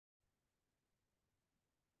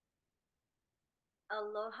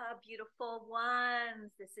Aloha, beautiful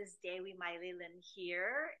ones. This is Dewi Maililin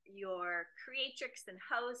here, your creatrix and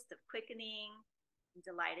host of Quickening. I'm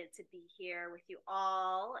delighted to be here with you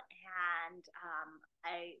all, and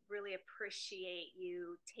I really appreciate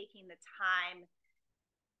you taking the time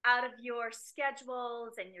out of your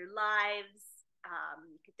schedules and your lives.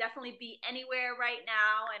 You could definitely be anywhere right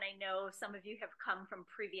now, and I know some of you have come from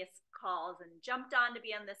previous calls and jumped on to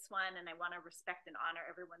be on this one, and I want to respect and honor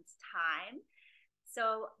everyone's time.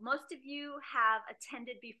 So most of you have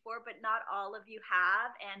attended before, but not all of you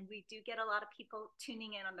have. And we do get a lot of people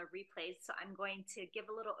tuning in on the replays. So I'm going to give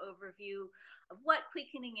a little overview of what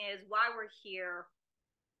quickening is, why we're here,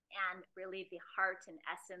 and really the heart and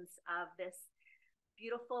essence of this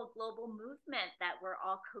beautiful global movement that we're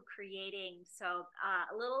all co-creating. So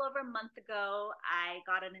a little over a month ago, I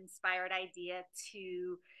got an inspired idea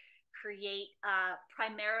to create a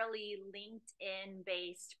primarily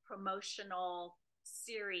LinkedIn-based promotional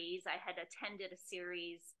series. I had attended a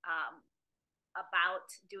series about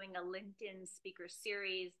doing a LinkedIn speaker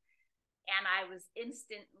series, and I was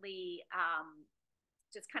instantly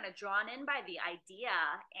just kind of drawn in by the idea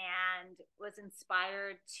and was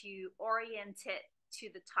inspired to orient it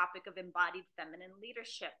to the topic of embodied feminine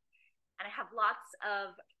leadership. And I have lots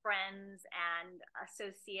of friends and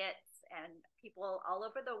associates and people all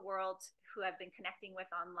over the world who I've been connecting with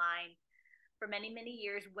online for many, many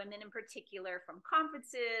years, women in particular, from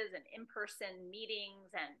conferences and in-person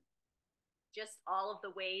meetings and just all of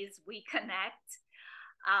the ways we connect.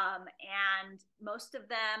 And most of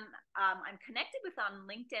them I'm connected with on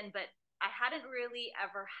LinkedIn, but I hadn't really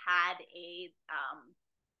ever had a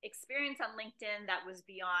experience on LinkedIn that was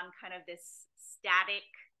beyond kind of this static,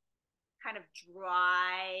 kind of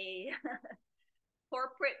dry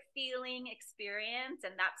corporate feeling experience.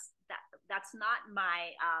 And that's not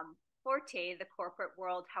my forte, the corporate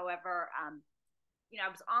world. However, I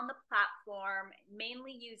was on the platform mainly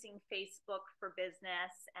using Facebook for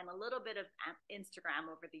business and a little bit of Instagram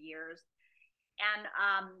over the years. And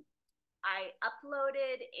I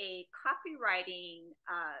uploaded a copywriting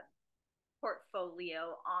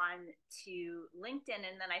portfolio on to LinkedIn.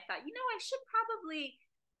 And then I thought, I should probably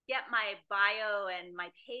get my bio and my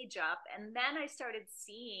page up. And then I started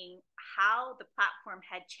seeing how the platform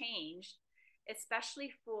had changed, especially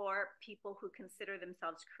for people who consider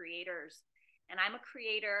themselves creators. And I'm a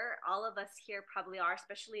creator. All of us here probably are,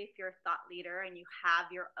 especially if you're a thought leader and you have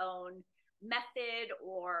your own method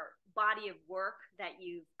or body of work that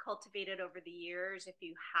you've cultivated over the years. If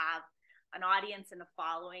you have an audience and a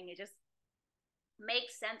following, it just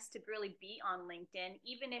makes sense to really be on LinkedIn,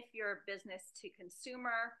 even if you're business to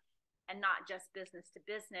consumer and not just business to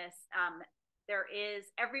business. There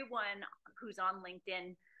is everyone who's on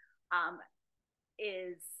LinkedIn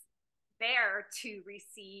is there to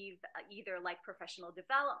receive either like professional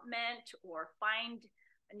development or find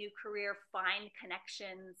a new career, find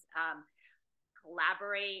connections,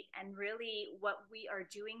 collaborate. And really what we are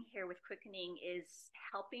doing here with Quickening is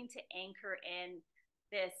helping to anchor in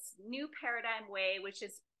this new paradigm way, which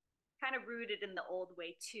is kind of rooted in the old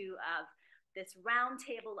way too, of this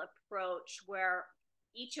roundtable approach where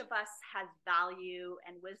each of us has value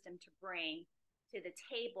and wisdom to bring to the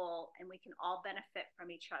table, and we can all benefit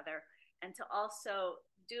from each other. And to also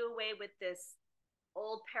do away with this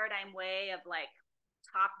old paradigm way of like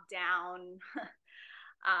top down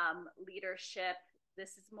leadership.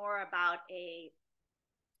 This is more about a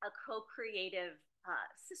co-creative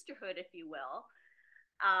sisterhood, if you will,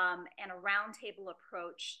 and a roundtable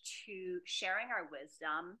approach to sharing our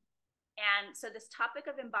wisdom. And so this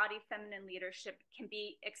topic of embodied feminine leadership can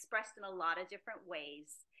be expressed in a lot of different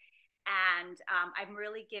ways. And I'm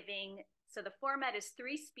really giving, so the format is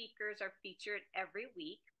 3 speakers are featured every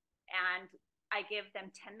week, and I give them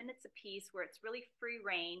 10 minutes apiece where it's really free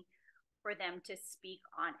reign for them to speak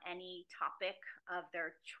on any topic of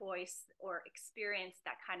their choice or experience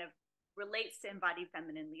that kind of relates to embodied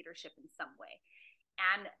feminine leadership in some way.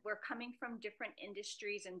 And we're coming from different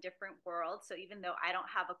industries and different worlds. So even though I don't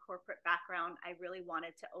have a corporate background, I really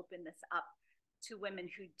wanted to open this up to women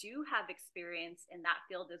who do have experience in that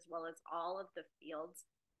field as well as all of the fields,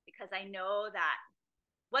 because I know that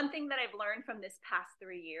one thing that I've learned from this past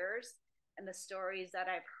 3 years and the stories that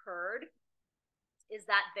I've heard is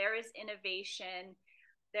that there is innovation.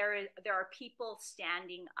 There are people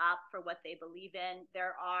standing up for what they believe in.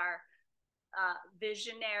 There are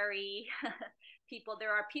visionary people.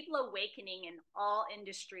 There are people awakening in all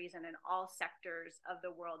industries and in all sectors of the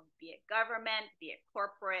world, be it government, be it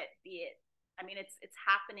corporate, be it, it's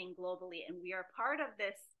happening globally. And we are part of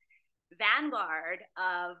this vanguard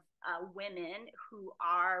of women who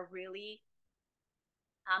are really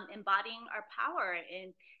embodying our power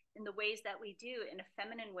in the ways that we do, in a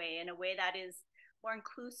feminine way, in a way that is more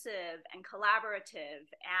inclusive and collaborative,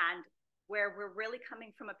 and where we're really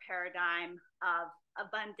coming from a paradigm of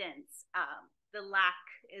abundance. The lack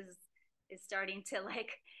is starting to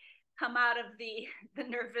like come out of the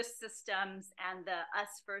nervous systems, and the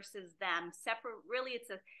us versus them separate. Really, it's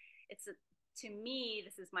a to me,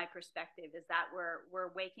 this is my perspective, is that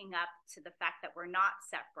we're waking up to the fact that we're not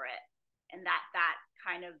separate, and that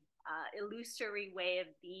kind of illusory way of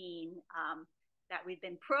being that we've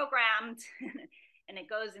been programmed and it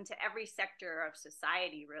goes into every sector of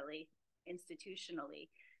society, really, institutionally,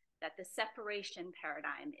 that the separation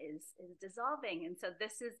paradigm is dissolving. And so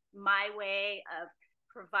this is my way of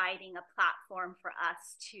providing a platform for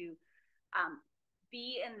us to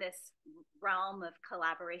be in this realm of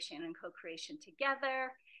collaboration and co-creation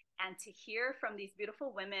together, and to hear from these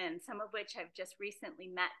beautiful women, some of which I've just recently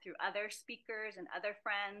met through other speakers and other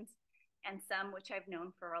friends, and some which I've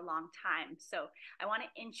known for a long time. So I want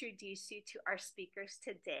to introduce you to our speakers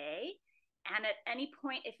today. And at any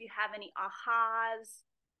point, if you have any ahas,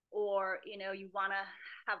 or you want to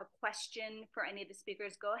have a question for any of the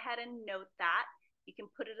speakers, go ahead and note that. You can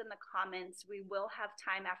put it in the comments. We will have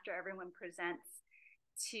time after everyone presents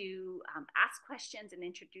to ask questions and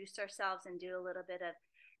introduce ourselves and do a little bit of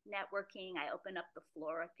networking. I open up the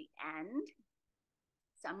floor at the end.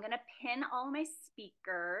 So I'm going to pin all my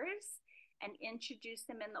speakers and introduce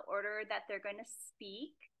them in the order that they're going to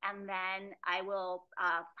speak. And then I will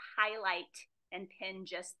highlight and pin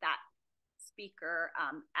just that speaker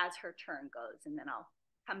as her turn goes. And then I'll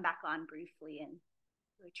come back on briefly and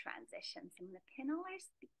do a transition. So I'm going to pin all our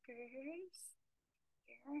speakers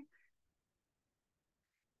here.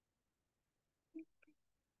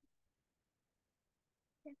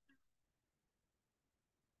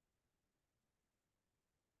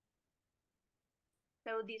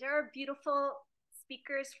 So these are our beautiful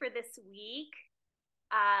speakers for this week.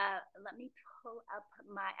 Let me pull up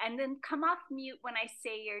and then come off mute when I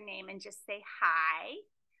say your name and just say hi.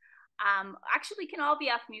 Actually, we can all be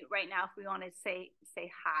off mute right now if we want to say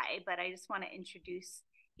hi, but I just want to introduce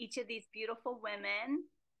each of these beautiful women.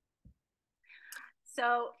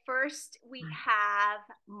 So first we have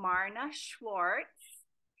Marna Schwartz.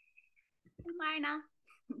 Hey, Marna.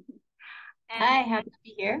 Hi, happy to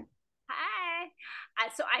be here. Hi.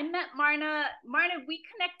 So I met Marna. Marna, we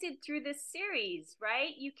connected through this series, right?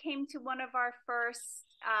 You came to one of our first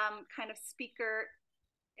kind of speaker.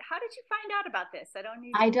 How did you find out about this?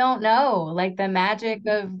 I don't know, like the magic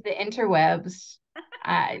of the interwebs.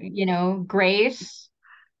 Great.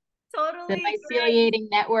 Totally. The myceliating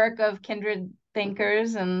network of kindred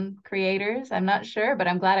thinkers and creators. I'm not sure, but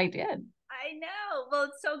I'm glad I did. I know. Well,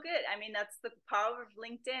 it's so good. I mean, that's the power of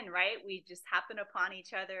LinkedIn, right? We just happen upon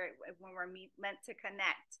each other when we're meant to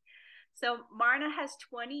connect. So Marna has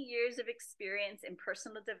 20 years of experience in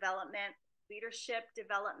personal development, leadership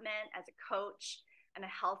development as a coach and a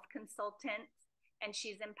health consultant. And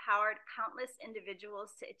she's empowered countless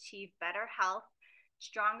individuals to achieve better health,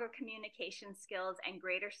 stronger communication skills, and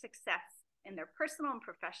greater success in their personal and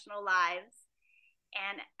professional lives.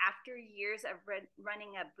 And after years of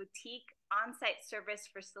running a boutique on-site service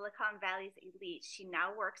for Silicon Valley's elite, she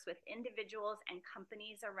now works with individuals and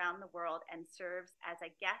companies around the world and serves as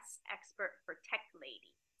a guest expert for tech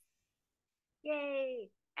ladies. Yay!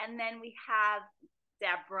 And then we have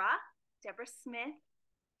Deborah Smith.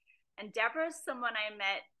 And Deborah is someone I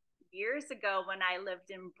met years ago when I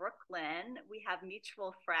lived in Brooklyn. We have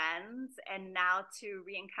mutual friends, and now to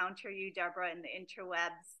re-encounter you, Deborah, in the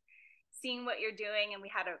interwebs, seeing what you're doing. And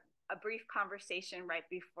we had a brief conversation right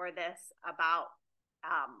before this about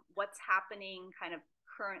what's happening kind of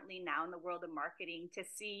currently now in the world of marketing. To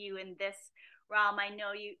see you in this realm, I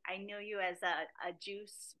know you as a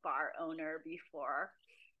juice bar owner before.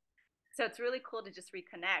 So it's really cool to just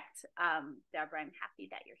reconnect. Deborah, I'm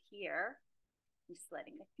happy that you're here. I'm just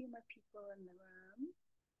letting a few more people in the room.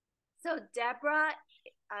 So Deborah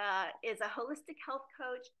is a holistic health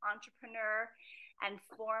coach, entrepreneur, and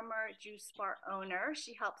former juice bar owner.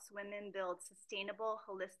 She helps women build sustainable,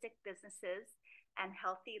 holistic businesses and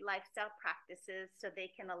healthy lifestyle practices so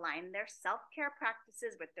they can align their self-care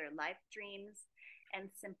practices with their life dreams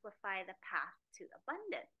and simplify the path to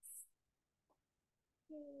abundance.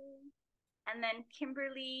 And then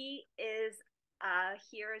Kimberly is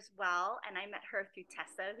here as well, and I met her through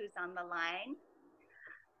Tessa, who's on the line.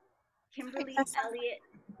 Kimberly Elliott.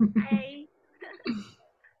 Hey.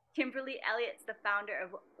 Kimberly Elliott's the founder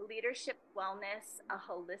of Leadership Wellness, a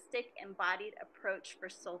holistic, embodied approach for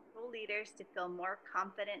soulful leaders to feel more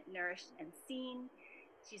confident, nourished, and seen.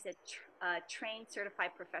 She's a trained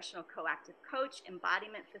certified professional coactive coach,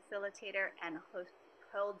 embodiment facilitator, and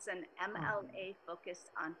holds an MLA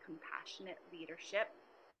focused on compassionate leadership.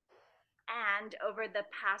 And over the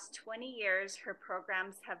past 20 years, her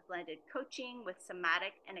programs have blended coaching with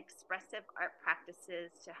somatic and expressive art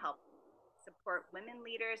practices to help support women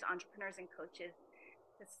leaders, entrepreneurs, and coaches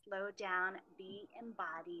to slow down, be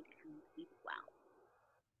embodied, and lead well.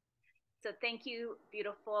 So thank you,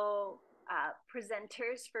 beautiful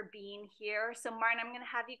presenters, for being here. So Marna, I'm going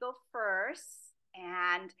to have you go first,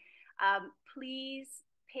 and please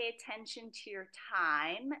pay attention to your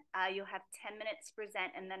time. You'll have 10 minutes to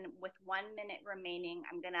present, and then with 1 minute remaining,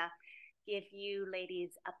 I'm going to give you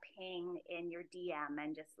ladies a ping in your DM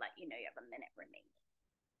and just let you know you have a minute remaining.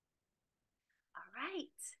 All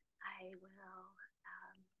right, I will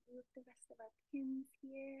move the rest of our pins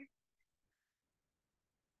here.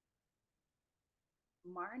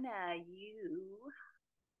 Marna, you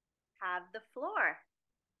have the floor.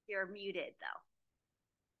 You're muted, though.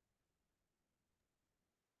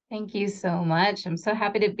 Thank you so much. I'm so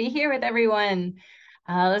happy to be here with everyone.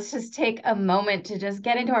 Let's just take a moment to just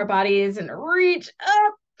get into our bodies and reach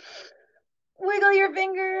up. Wiggle your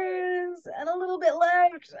fingers and a little bit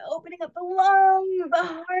left, opening up the lungs, the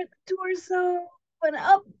heart, the torso, and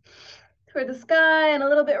up toward the sky and a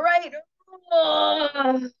little bit right.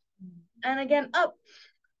 And again, up.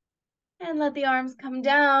 And let the arms come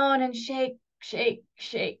down and shake, shake,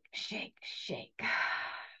 shake, shake, shake.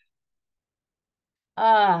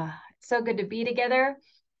 It's so good to be together.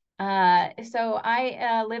 So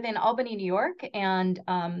I live in Albany, New York, and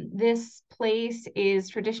this place is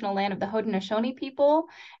traditional land of the Haudenosaunee people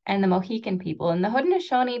and the Mohican people. And the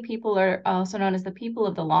Haudenosaunee people are also known as the people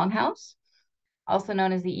of the Longhouse, also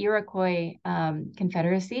known as the Iroquois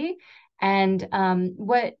Confederacy. And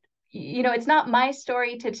it's not my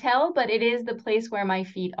story to tell, but it is the place where my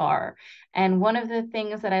feet are. And one of the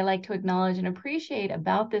things that I like to acknowledge and appreciate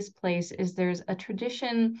about this place is there's a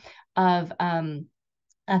tradition of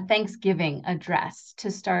a Thanksgiving address to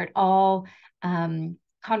start all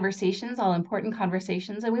conversations, all important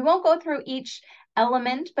conversations. And we won't go through each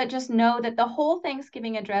element, but just know that the whole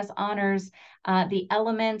Thanksgiving address honors the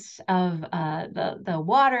elements of the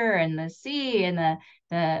water and the sea and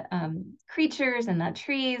the creatures and the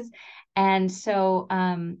trees. And so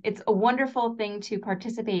it's a wonderful thing to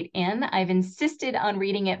participate in. I've insisted on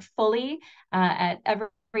reading it fully at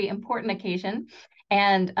every important occasion.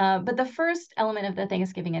 And but the first element of the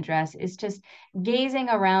Thanksgiving address is just gazing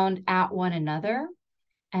around at one another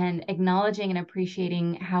and acknowledging and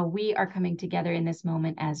appreciating how we are coming together in this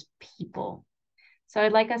moment as people. So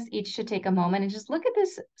I'd like us each to take a moment and just look at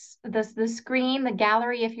the screen, the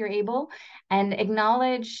gallery, if you're able, and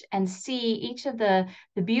acknowledge and see each of the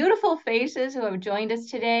beautiful faces who have joined us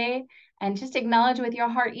today. And just acknowledge with your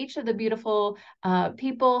heart each of the beautiful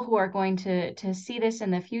people who are going to see this in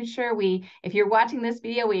the future. If you're watching this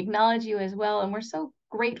video, we acknowledge you as well. And we're so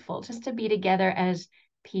grateful just to be together as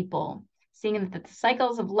people, seeing that the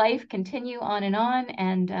cycles of life continue on,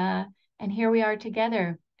 and here we are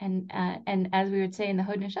together. And as we would say in the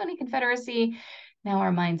Haudenosaunee Confederacy, now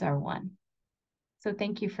our minds are one. So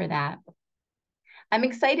thank you for that. I'm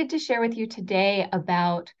excited to share with you today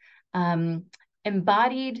about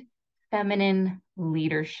embodied feminine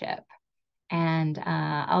leadership. And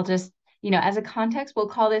I'll just, as a context, we'll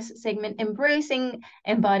call this segment Embracing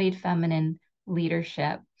Embodied Feminine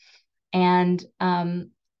Leadership. And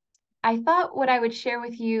I thought what I would share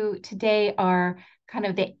with you today are kind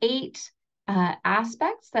of the 8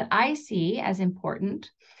 aspects that I see as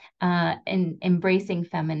important in embracing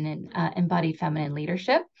embodied feminine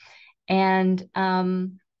leadership. And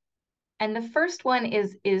the first one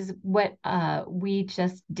is what we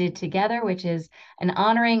just did together, which is an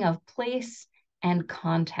honoring of place and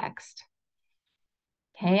context.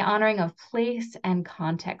 Okay, honoring of place and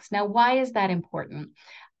context. Now, why is that important?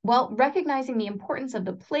 Well, recognizing the importance of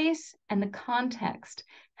the place and the context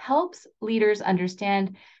helps leaders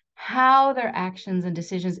understand how their actions and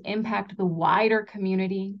decisions impact the wider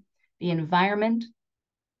community, the environment,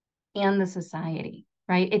 and the society.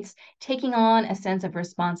 Right? It's taking on a sense of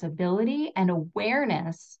responsibility and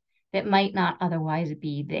awareness that might not otherwise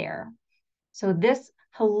be there. So this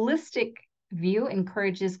holistic view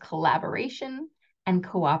encourages collaboration and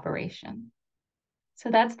cooperation.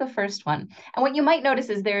 So that's the first one. And what you might notice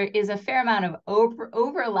is there is a fair amount of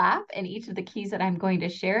overlap in each of the keys that I'm going to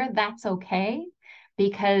share. That's okay,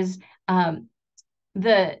 because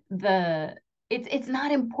it's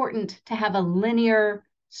not important to have a linear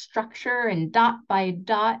structure and dot by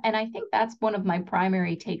dot. And I think that's one of my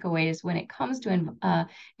primary takeaways when it comes to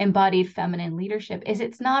embodied feminine leadership is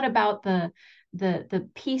it's not about the the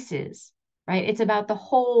pieces, right? It's about the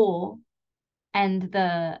whole and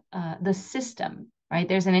the system, right?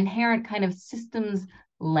 There's an inherent kind of systems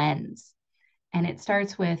lens, and it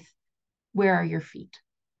starts with, where are your feet?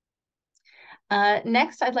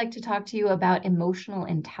 Next, I'd like to talk to you about emotional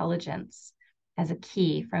intelligence as a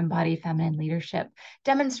key for embodied feminine leadership,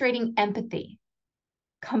 demonstrating empathy,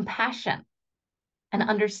 compassion, and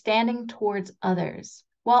understanding towards others,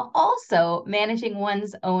 while also managing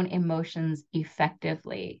one's own emotions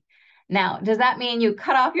effectively. Now, does that mean you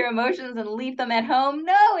cut off your emotions and leave them at home?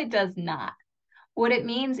 No, it does not. What it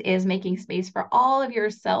means is making space for all of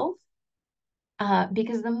yourself,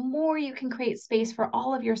 because the more you can create space for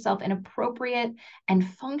all of yourself in appropriate and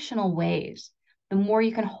functional ways, the more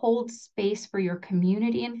you can hold space for your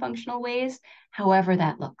community in functional ways, however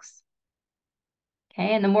that looks.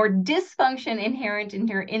 Okay, and the more dysfunction inherent in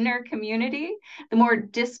your inner community, the more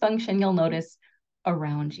dysfunction you'll notice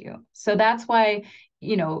around you. So that's why,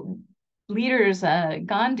 leaders,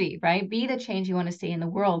 Gandhi, right? Be the change you want to see in the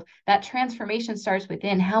world. That transformation starts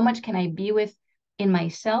within. How much can I be with in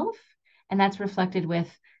myself? And that's reflected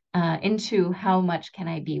into how much can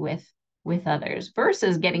I be with others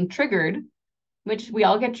versus getting triggered, which we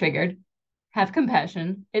all get triggered. Have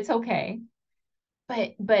compassion. It's okay.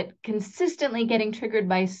 But consistently getting triggered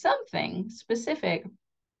by something specific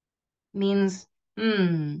means,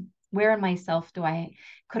 where in myself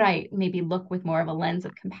could I maybe look with more of a lens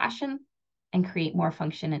of compassion and create more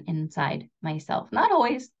function inside myself? Not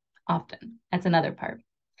always, often. That's another part.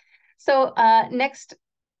 So next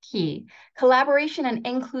key, collaboration and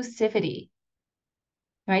inclusivity,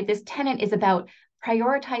 right? This tenet is about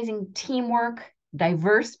prioritizing teamwork,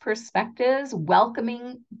 diverse perspectives,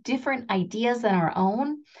 welcoming different ideas than our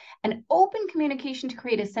own, and open communication to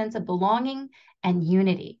create a sense of belonging and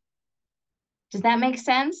unity. Does that make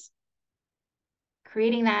sense?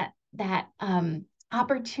 Creating that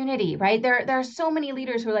opportunity, right? There are so many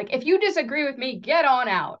leaders who are like, if you disagree with me, get on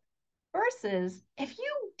out. Versus, if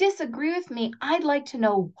you disagree with me, I'd like to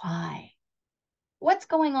know why. What's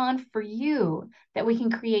going on for you that we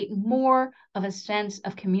can create more of a sense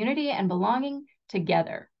of community and belonging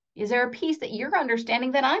together? Is there a piece that you're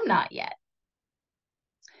understanding that I'm not yet?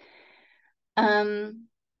 The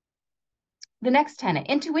next tenet,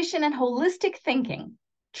 intuition and holistic thinking,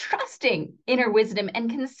 trusting inner wisdom and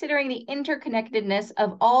considering the interconnectedness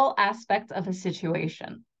of all aspects of a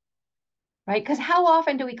situation, right? Because how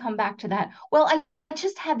often do we come back to that? Well, I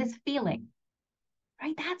just had this feeling,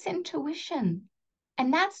 right? That's intuition.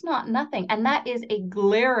 And that's not nothing. And that is a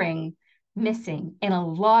glaring missing in a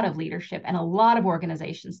lot of leadership and a lot of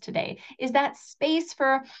organizations today, is that space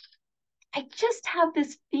for, I just have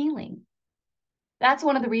this feeling. That's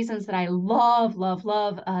one of the reasons that I love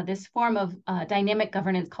this form of dynamic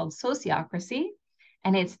governance called sociocracy.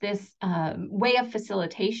 And it's this way of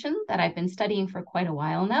facilitation that I've been studying for quite a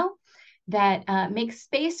while now that makes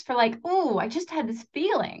space for like, oh, I just had this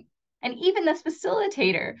feeling. And even the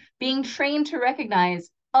facilitator being trained to recognize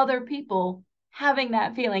other people having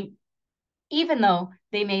that feeling, even though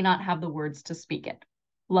they may not have the words to speak it.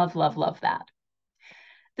 Love that.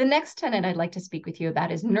 The next tenet I'd like to speak with you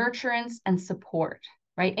about is nurturance and support,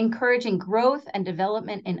 right? Encouraging growth and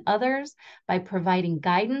development in others by providing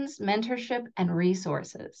guidance, mentorship, and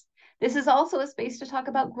resources. This is also a space to talk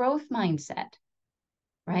about growth mindset,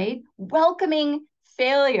 right? Welcoming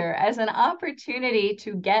failure as an opportunity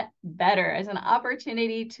to get better, as an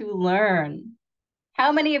opportunity to learn.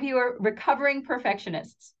 How many of you are recovering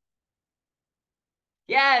perfectionists?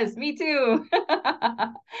 Yes, me too.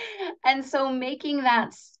 And so making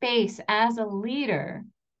that space as a leader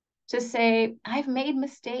to say, I've made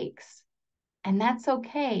mistakes and that's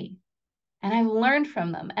okay. And I've learned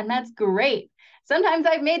from them and that's great. Sometimes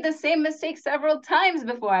I've made the same mistake several times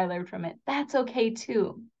before I learned from it. That's okay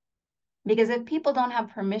too. Because if people don't have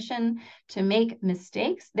permission to make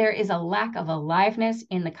mistakes, there is a lack of aliveness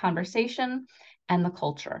in the conversation and the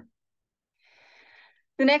culture.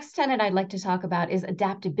 The next tenet I'd like to talk about is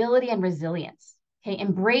adaptability and resilience. Okay,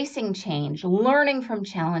 embracing change, learning from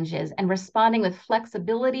challenges, and responding with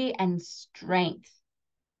flexibility and strength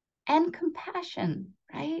and compassion,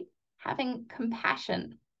 right? Having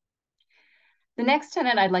compassion. The next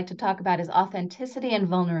tenet I'd like to talk about is authenticity and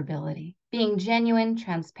vulnerability, being genuine,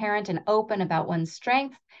 transparent, and open about one's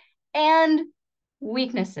strengths and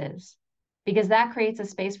weaknesses, because that creates a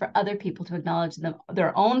space for other people to acknowledge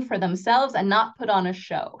their own for themselves and not put on a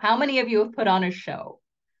show. How many of you have put on a show?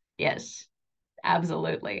 Yes,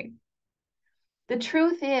 absolutely. The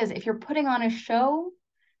truth is, if you're putting on a show,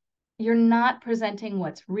 you're not presenting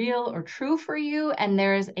what's real or true for you, and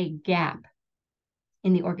there's a gap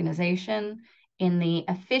in the organization, in the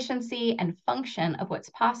efficiency and function of what's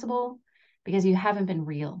possible because you haven't been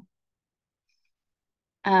real.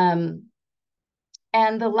 And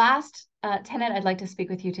the last tenet I'd like to speak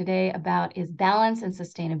with you today about is balance and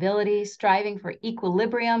sustainability, striving for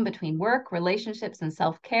equilibrium between work, relationships, and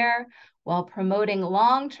self-care while promoting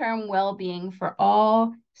long-term well-being for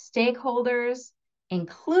all stakeholders,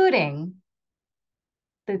 including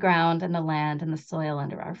the ground and the land and the soil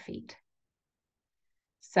under our feet.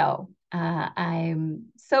 So I'm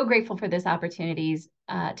so grateful for this opportunities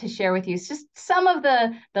to share with you just some of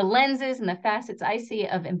the lenses and the facets I see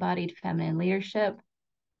of embodied feminine leadership.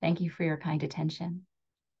 Thank you for your kind attention.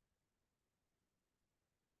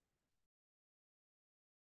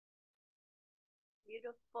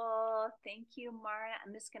 Beautiful. Thank you, Marna.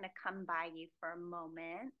 I'm just going to come by you for a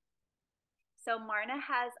moment. So Marna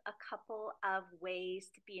has a couple of ways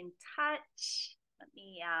to be in touch. Let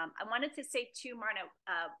me, I wanted to say too, Marna,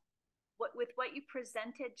 with what you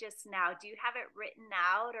presented just now, do you have it written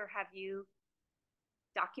out or have you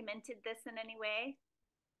documented this in any way?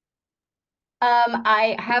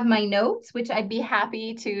 I have my notes, which I'd be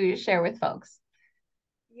happy to share with folks.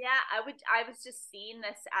 Yeah, I was just seeing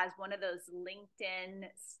this as one of those LinkedIn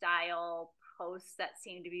style posts that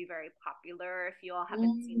seem to be very popular. If you all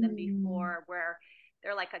haven't seen them before, where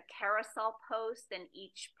they're like a carousel post and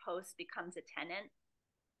each post becomes a tenant.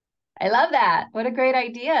 I love that. What a great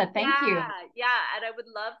idea. Thank you. Yeah. And I would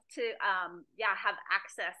love to, have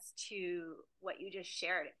access to what you just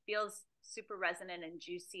shared. It feels super resonant and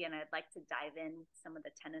juicy, and I'd like to dive in some of the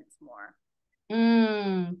tenets more.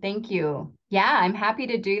 Thank you. Yeah, I'm happy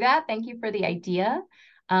to do that. Thank you for the idea.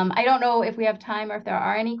 I don't know if we have time or if there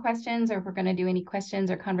are any questions or if we're going to do any questions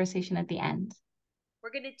or conversation at the end.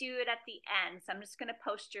 We're going to do it at the end. So I'm just going to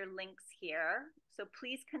post your links here. So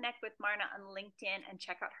please connect with Marna on LinkedIn and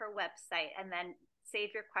check out her website, and then save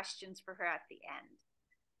your questions for her at the end.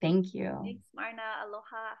 Thank you. Thanks, Marna.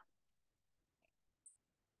 Aloha.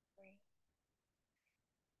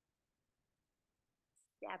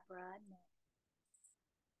 Deborah.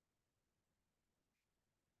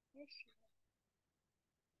 There she is.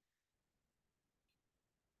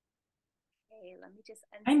 Okay, let me just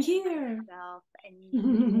I'm here. Myself, and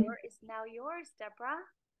the floor is now yours, Deborah.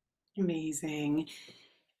 Amazing.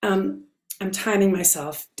 I'm timing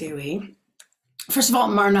myself, Dewey. First of all,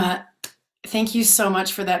 Marna, thank you so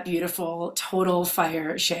much for that beautiful total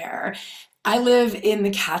fire share. I live in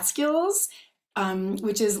the Catskills,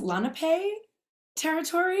 which is Lenape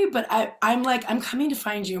territory, but I'm coming to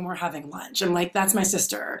find you and we're having lunch. I'm like, that's my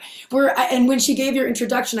sister. And when she gave your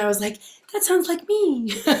introduction, I was like, that sounds like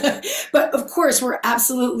me. But of course, we're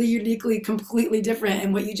absolutely uniquely, completely different.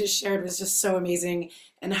 And what you just shared was just so amazing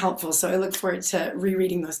and helpful. So I look forward to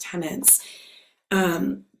rereading those tenets.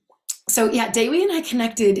 So yeah, Dewey and I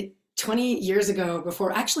connected 20 years ago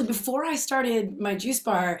before I started my juice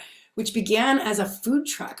bar, which began as a food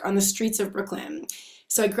truck on the streets of Brooklyn.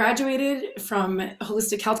 So I graduated from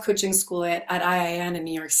holistic health coaching school at IIN in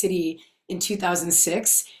New York City in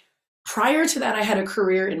 2006. Prior to that, I had a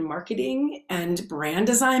career in marketing and brand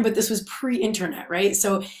design, but this was pre-internet, right?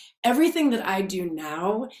 So everything that I do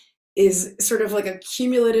now is sort of like a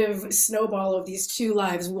cumulative snowball of these two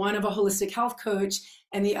lives, one of a holistic health coach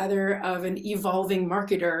and the other of an evolving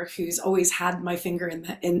marketer who's always had my finger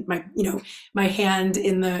in my hand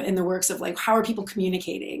in the works of like, how are people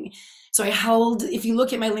communicating? So if you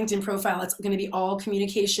look at my LinkedIn profile, it's going to be all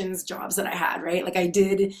communications jobs that I had, right? Like I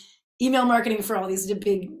did email marketing for all these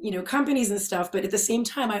big, companies and stuff. But at the same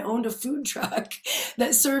time, I owned a food truck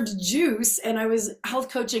that served juice, and I was health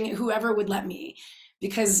coaching whoever would let me,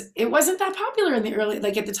 because it wasn't that popular in the early,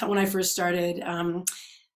 like at the time when I first started.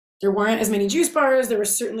 There weren't as many juice bars. There were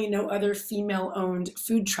certainly no other female-owned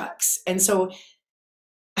food trucks. And so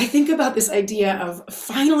I think about this idea of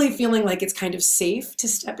finally feeling like it's kind of safe to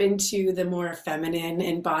step into the more feminine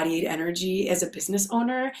embodied energy as a business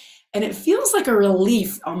owner. And it feels like a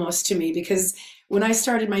relief almost to me, because when I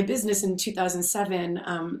started my business in 2007,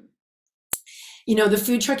 the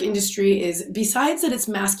food truck industry is, besides that it's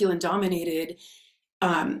masculine dominated,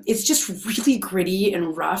 it's just really gritty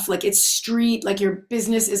and rough. Like it's street, like your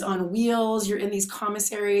business is on wheels. You're in these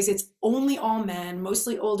commissaries. It's only all men,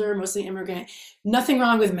 mostly older, mostly immigrant. Nothing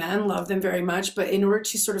wrong with men, love them very much. But in order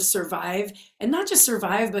to sort of survive, and not just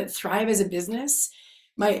survive, but thrive as a business,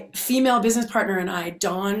 my female business partner and I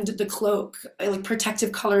donned the cloak, like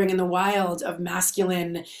protective coloring in the wild of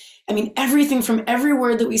masculine. I mean, everything from every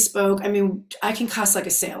word that we spoke. I mean, I can cuss like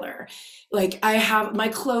a sailor. Like I have my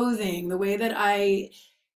clothing, the way that I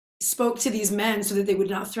spoke to these men so that they would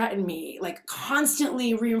not threaten me, like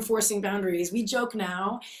constantly reinforcing boundaries. We joke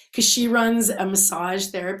now because she runs a massage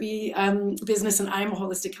therapy business and I'm a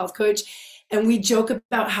holistic health coach. And we joke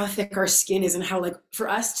about how thick our skin is and how, like, for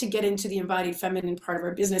us to get into the embodied feminine part of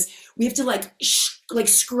our business, we have to like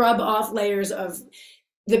scrub off layers of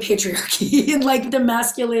the patriarchy and like the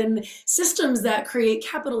masculine systems that create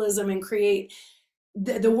capitalism and create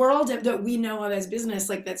the world that we know of as business,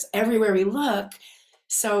 like that's everywhere we look.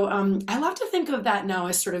 So I love to think of that now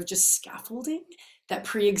as sort of just scaffolding that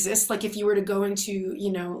pre-exists. Like if you were to go into,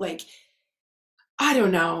 you know, like, I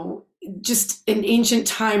don't know, just an ancient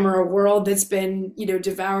time or a world that's been, you know,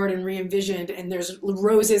 devoured and re-envisioned, and there's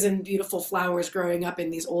roses and beautiful flowers growing up in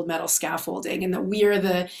these old metal scaffolding, and that we are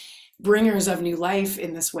the bringers of new life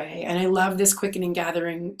in this way. And I love this quickening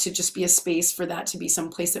gathering to just be a space for that to be some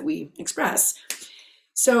place that we express.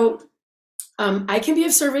 So I can be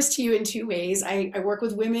of service to you in two ways. I work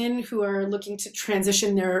with women who are looking to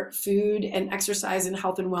transition their food and exercise and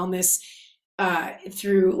health and wellness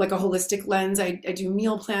through like a holistic lens. I do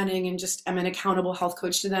meal planning and just I'm an accountable health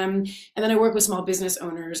coach to them. And then I work with small business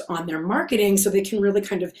owners on their marketing so they can really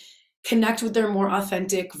kind of connect with their more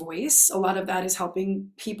authentic voice. A lot of that is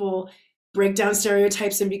helping people break down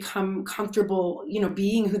stereotypes and become comfortable, you know,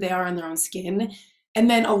 being who they are in their own skin. And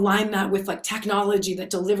then align that with like technology that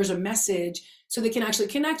delivers a message so they can actually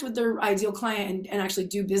connect with their ideal client and actually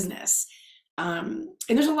do business. And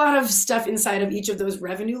there's a lot of stuff inside of each of those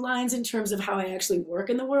revenue lines in terms of how I actually work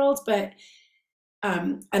in the world. But,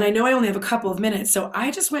 and I know I only have a couple of minutes. So I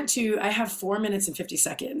just went to, I have 4 minutes and 50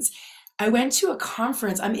 seconds. I went to a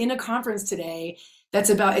conference. I'm in a conference today that's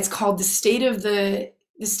about, it's called it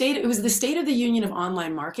was the State of the Union of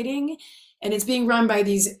Online Marketing. And it's being run by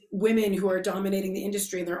these women who are dominating the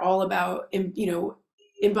industry. They're all about, you know,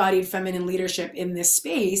 embodied feminine leadership in this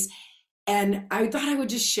space. And I thought I would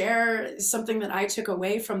just share something that I took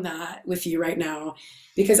away from that with you right now,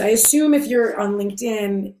 because I assume if you're on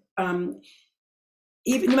LinkedIn,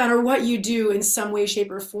 even no matter what you do in some way, shape,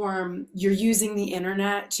 or form, you're using the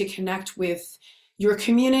internet to connect with your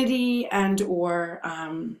community and or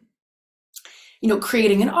you know,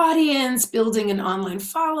 creating an audience, building an online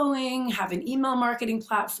following, have an email marketing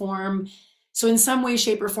platform. So in some way,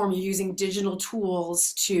 shape, or form, you're using digital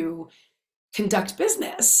tools to conduct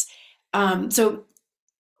business. So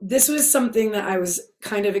this was something that I was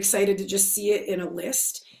kind of excited to just see it in a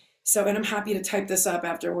list. So, and I'm happy to type this up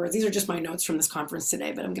afterwards. These are just my notes from this conference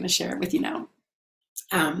today, but I'm going to share it with you now.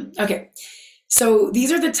 Okay, so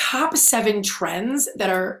these are the top 7 trends that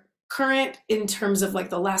are current in terms of like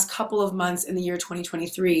the last couple of months in the year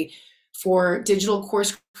 2023 for digital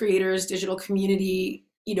course creators, digital community,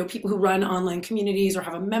 you know, people who run online communities or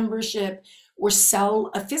have a membership or sell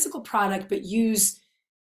a physical product, but use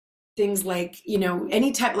things like, you know,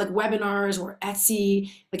 any type like webinars or Etsy,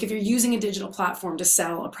 like if you're using a digital platform to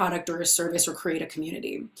sell a product or a service or create a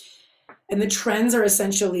community. And the trends are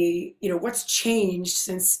essentially, you know, what's changed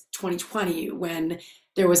since 2020 when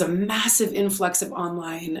there was a massive influx of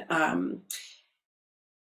online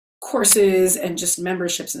courses and just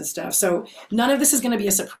memberships and stuff. So none of this is going to be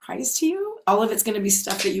a surprise to you. All of it's going to be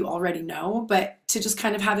stuff that you already know, but to just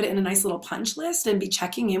kind of have it in a nice little punch list and be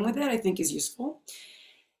checking in with it, I think is useful.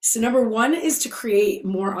 So number 1 is to create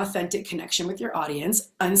more authentic connection with your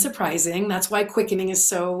audience. Unsurprising. That's why quickening is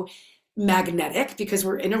so magnetic, because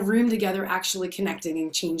we're in a room together actually connecting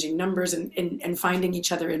and changing numbers and finding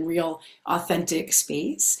each other in real authentic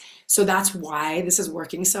space. So that's why this is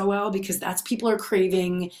working so well, because that's people are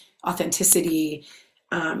craving authenticity.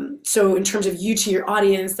 So in terms of you to your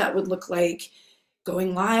audience, that would look like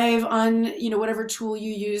going live on, you know, whatever tool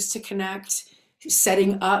you use to connect,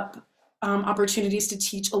 setting up opportunities to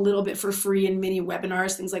teach a little bit for free in mini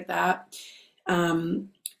webinars, things like that.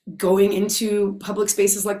 Going into public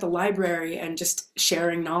spaces like the library and just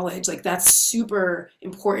sharing knowledge, like that's super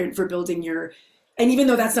important for building your, and even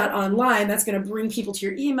though that's not online, that's going to bring people to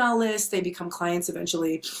your email list. They become clients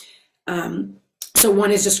eventually. So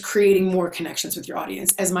one is just creating more connections with your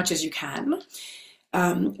audience as much as you can.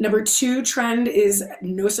 Number 2 trend is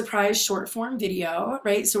no surprise short form video,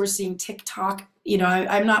 right? So we're seeing TikTok, you know,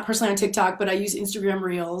 I'm not personally on TikTok, but I use Instagram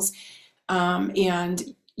Reels,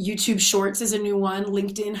 and YouTube Shorts is a new one.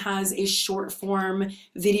 LinkedIn has a short form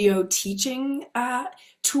video teaching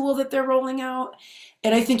tool that they're rolling out.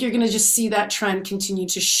 And I think you're going to just see that trend continue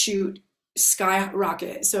to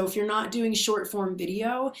skyrocket. So if you're not doing short form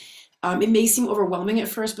video, it may seem overwhelming at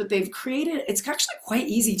first, but they've created, it's actually quite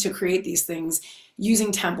easy to create these things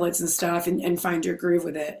using templates and stuff and find your groove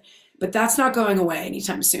with it. But that's not going away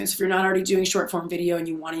anytime soon. So if you're not already doing short form video and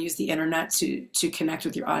you want to use the internet to connect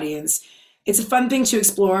with your audience, it's a fun thing to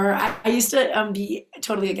explore. I used to be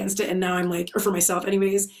totally against it, and now I'm like, or for myself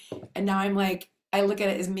anyways, and now I'm like, I look at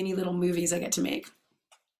it as mini little movies I get to make.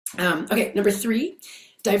 Okay, number 3,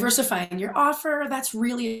 diversifying your offer. That's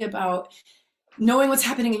really about knowing what's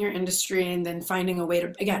happening in your industry and then finding a way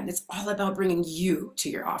to, again, it's all about bringing you to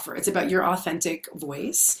your offer. It's about your authentic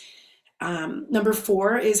voice. Number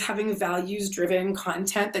 4 is having values-driven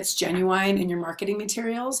content that's genuine in your marketing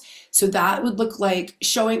materials. So that would look like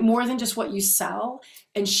showing more than just what you sell,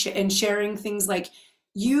 and sharing things like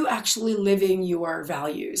you actually living your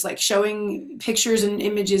values, like showing pictures and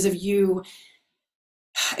images of you.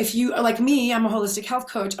 If you are like me, I'm a holistic health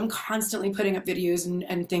coach. I'm constantly putting up videos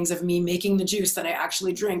and things of me making the juice that I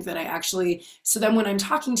actually drink, so then when I'm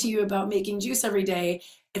talking to you about making juice every day,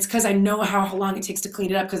 it's because I know how long it takes to clean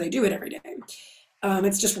it up because I do it every day.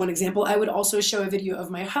 It's just one example. I would also show a video of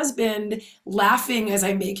my husband laughing as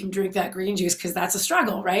I make him drink that green juice, because that's a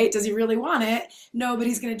struggle, right? Does he really want it? No, but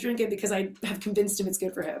he's going to drink it because I have convinced him it's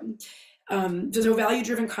good for him. So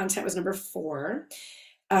value-driven content was number 4.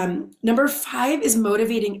 Number 5 is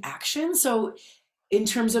motivating action. So in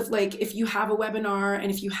terms of like, if you have a webinar and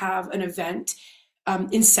if you have an event,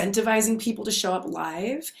 incentivizing people to show up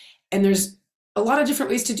live. And there's a lot of different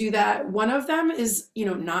ways to do that. One of them is,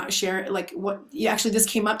 not share, like actually this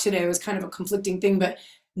came up today, it was kind of a conflicting thing, but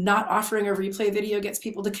not offering a replay video gets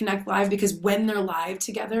people to connect live, because when they're live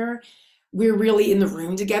together, we're really in the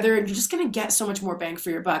room together, and you're just going to get so much more bang for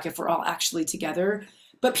your buck if we're all actually together.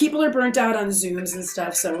 But people are burnt out on Zooms and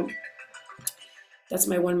stuff, so that's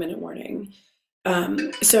my 1-minute warning.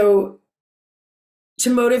 So to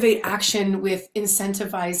motivate action with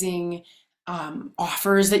incentivizing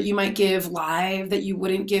offers that you might give live that you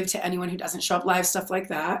wouldn't give to anyone who doesn't show up live, stuff like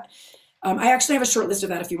that. I actually have a short list of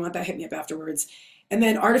that. If you want that, hit me up afterwards. And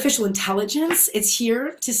then artificial intelligence, it's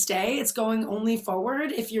here to stay. It's going only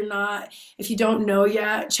forward. If you don't know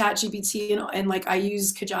yet, ChatGPT and like I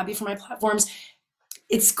use Kajabi for my platforms,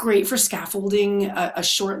 it's great for scaffolding a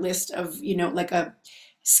short list of, like a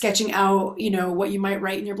sketching out, what you might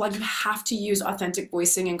write in your blog. You have to use authentic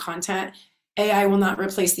voicing and content. AI will not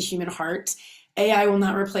replace the human heart. AI will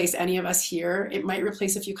not replace any of us here. It might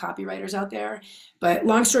replace a few copywriters out there, but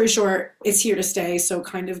long story short, it's here to stay. So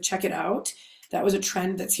kind of check it out. That was a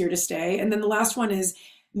trend that's here to stay. And then the last one is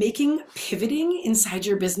making pivoting inside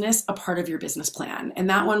your business a part of your business plan. And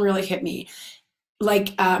that one really hit me.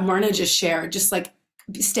 Like Marna just shared, just like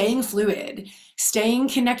staying fluid, staying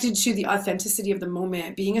connected to the authenticity of the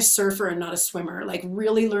moment, being a surfer and not a swimmer, like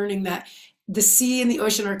really learning that the sea and the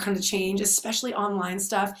ocean are going to change, especially online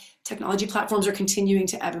stuff. Technology platforms are continuing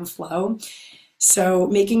to ebb and flow. So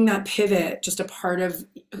making that pivot just a part of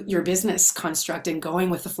your business construct and going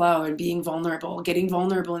with the flow and being vulnerable, getting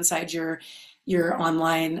vulnerable inside your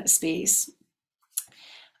online space.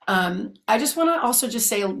 I just want to also just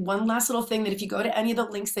say one last little thing, that if you go to any of the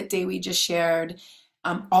links that Dewi just shared,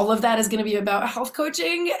 all of that is going to be about health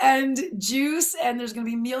coaching and juice, and there's going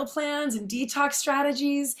to be meal plans and detox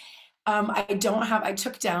strategies. I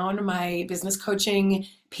took down my business coaching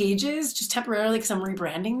pages just temporarily because I'm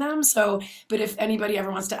rebranding them. But if anybody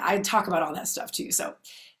ever wants to, I talk about all that stuff too. So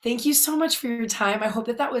thank you so much for your time. I hope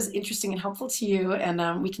that was interesting and helpful to you,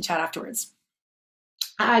 and we can chat afterwards.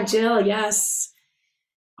 Jill, yes.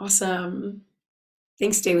 Awesome.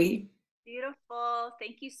 Thanks, Dewi. Beautiful.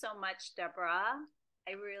 Thank you so much, Deborah.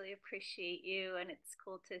 I really appreciate you, and it's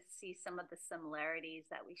cool to see some of the similarities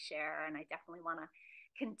that we share, and I definitely want to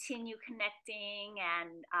continue connecting.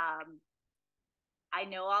 And I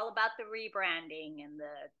know all about the rebranding and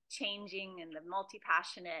the changing and the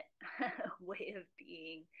multi-passionate way of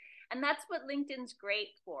being, and that's what LinkedIn's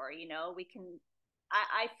great for.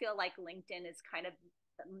 I feel like LinkedIn is kind of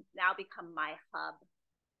now become my hub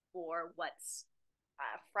for what's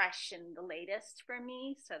fresh and the latest for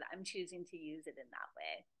me, so that I'm choosing to use it in that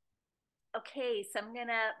way. Okay, so I'm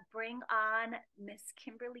gonna bring on Miss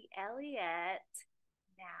Kimberly Elliott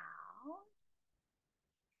now.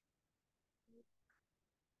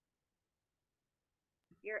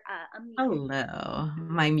 You're unmuted. Hello,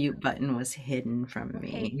 my mute button was hidden from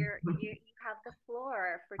Okay, me. you have the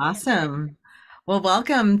floor for 10 minutes. Awesome. Well,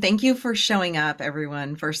 welcome. Thank you for showing up,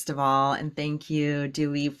 everyone, first of all. And thank you,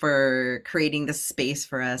 Dewey, for creating this space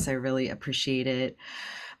for us. I really appreciate it.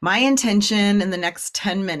 My intention in the next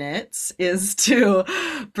 10 minutes is to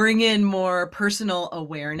bring in more personal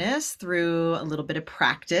awareness through a little bit of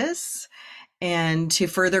practice, and to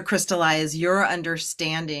further crystallize your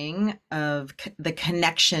understanding of the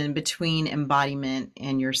connection between embodiment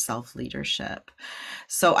and your self-leadership.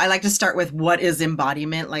 So I like to start with, what is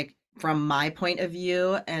embodiment, like from my point of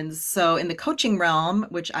view? And so in the coaching realm,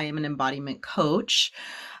 which I am an embodiment coach,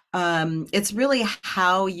 It's really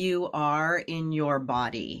how you are in your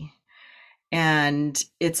body. And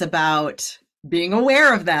it's about being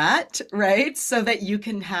aware of that, right? So that you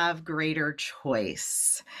can have greater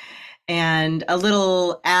choice. And a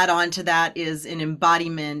little add on to that is in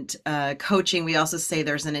embodiment coaching, we also say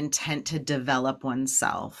there's an intent to develop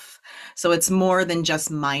oneself. So it's more than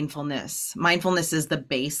just mindfulness. Mindfulness is the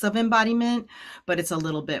base of embodiment, but it's a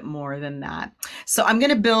little bit more than that. So I'm going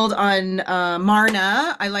to build on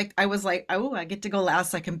Marna. I was like, oh, I get to go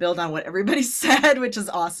last. So I can build on what everybody said, which is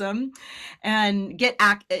awesome, and get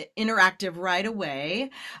interactive right away.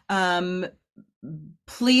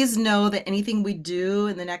 Please know that anything we do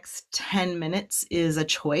in the next 10 minutes is a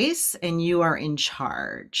choice and you are in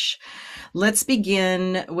charge. Let's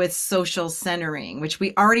begin with social centering, which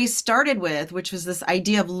we already started with, which was this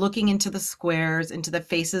idea of looking into the squares, into the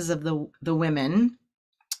faces of the women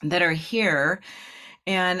that are here.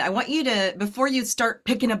 And I want you to, before you start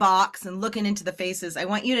picking a box and looking into the faces, I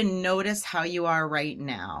want you to notice how you are right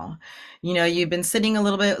now. You know, you've been sitting a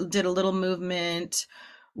little bit, did a little movement.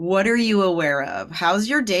 What are you aware of? How's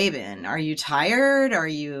your day been? Are you tired? Are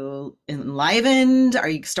you enlivened? Are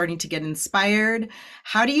you starting to get inspired?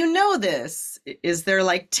 How do you know this? Is there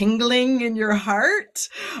like tingling in your heart?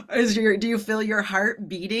 Do you feel your heart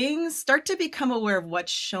beating? Start to become aware of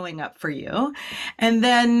what's showing up for you. And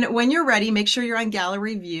then when you're ready, make sure you're on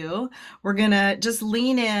gallery view. We're gonna just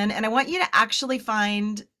lean in, and I want you to actually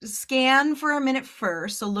scan for a minute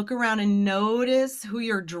first. So look around and notice who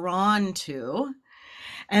you're drawn to.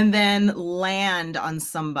 And then land on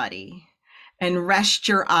somebody and rest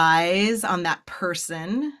your eyes on that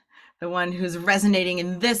person, the one who's resonating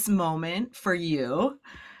in this moment for you,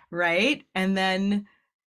 right? And then,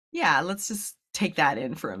 yeah, let's just take that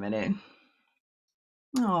in for a minute.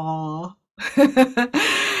 Aww.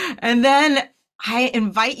 And then I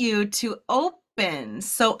invite you to open.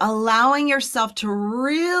 So allowing yourself to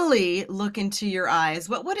really look into your eyes.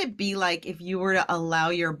 What would it be like if you were to allow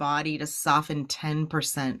your body to soften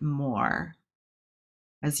 10% more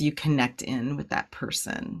as you connect in with that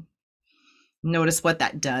person? Notice what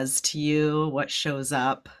that does to you, what shows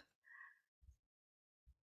up.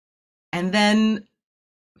 And then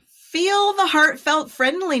feel the heartfelt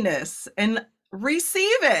friendliness and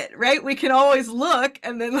receive it, right? We can always look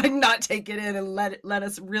and then like not take it in and let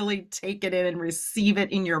us really take it in and receive it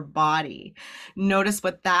in your body. Notice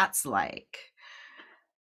what that's like.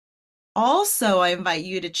 Also, I invite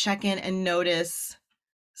you to check in and notice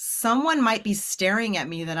someone might be staring at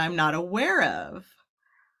me that I'm not aware of.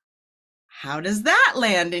 How does that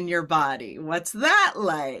land in your body? What's that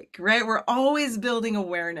like, right? We're always building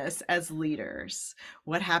awareness as leaders.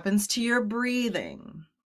 What happens to your breathing?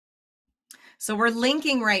 So we're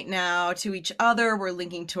linking right now to each other. We're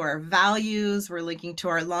linking to our values. We're linking to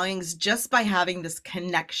our longings just by having this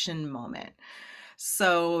connection moment.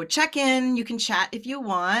 So check in. You can chat if you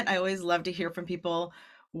want. I always love to hear from people.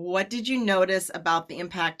 What did you notice about the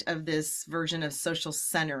impact of this version of social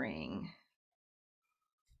centering?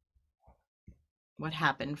 What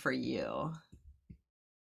happened for you?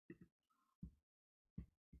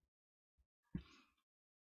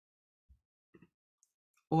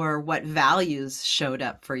 Or what values showed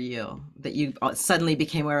up for you that you suddenly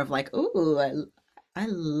became aware of, like, ooh, I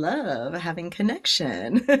love having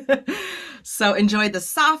connection. So enjoy the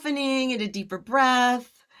softening and a deeper breath.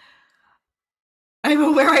 I'm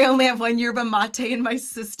aware I only have 1 yerba mate in my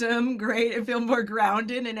system. Great. I feel more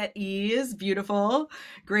grounded and at ease. Beautiful.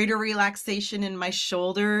 Greater relaxation in my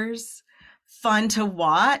shoulders. Fun to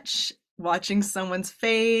watch. Watching someone's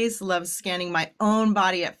face. Love scanning my own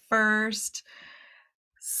body at first.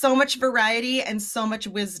 So much variety and so much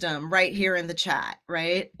wisdom right here in the chat,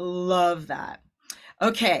 right? Love that.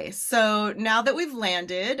 Okay, so now that we've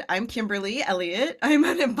landed, I'm Kimberly Elliott. I'm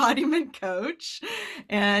an embodiment coach,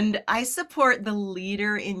 and I support the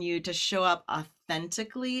leader in you to show up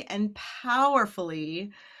authentically and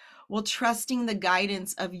powerfully while trusting the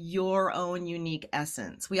guidance of your own unique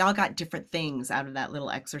essence. We all got different things out of that little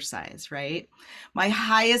exercise, right? My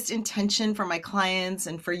highest intention for my clients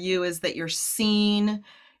and for you is that you're seen,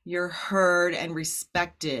 you're heard, and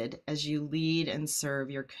respected as you lead and serve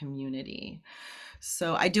your community.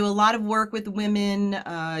 So I do a lot of work with women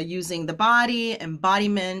using the body,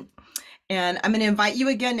 embodiment, and I'm going to invite you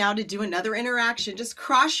again now to do another interaction. Just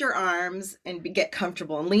cross your arms and get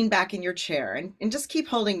comfortable and lean back in your chair and just keep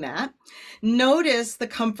holding that. Notice the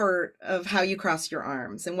comfort of how you cross your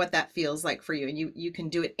arms and what that feels like for you. And you can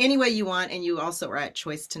do it any way you want, and you also are at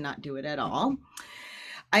choice to not do it at all.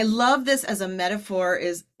 I love this as a metaphor,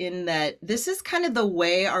 is in that this is kind of the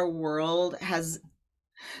way our world has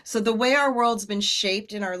So the way our world's been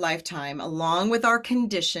shaped in our lifetime, along with our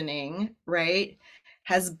conditioning, right,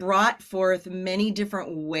 has brought forth many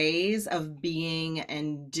different ways of being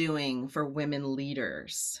and doing for women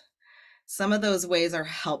leaders. Some of those ways are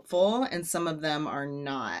helpful and some of them are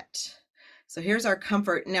not. So here's our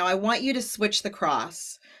comfort. Now I want you to switch the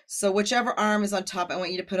cross. So whichever arm is on top, I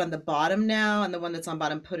want you to put on the bottom now, and the one that's on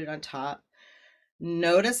bottom, put it on top.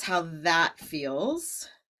 Notice how that feels.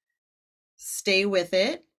 Stay with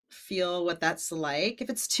it. Feel what that's like. If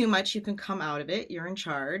it's too much, you can come out of it. You're in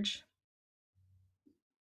charge.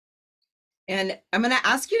 And I'm going to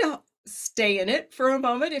ask you to stay in it for a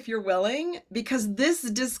moment if you're willing, because this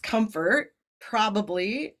discomfort,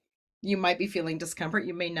 probably you might be feeling discomfort,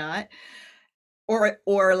 you may not,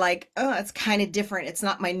 or like, oh, it's kind of different. It's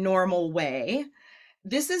not my normal way.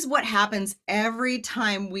 This is what happens every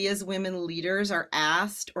time we as women leaders are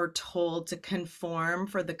asked or told to conform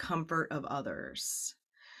for the comfort of others.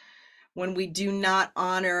 When we do not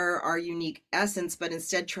honor our unique essence, but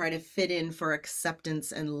instead try to fit in for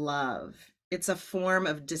acceptance and love. It's a form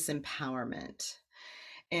of disempowerment.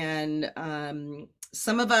 And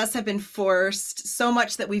some of us have been forced so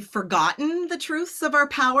much that we've forgotten the truths of our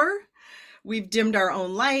power. We've dimmed our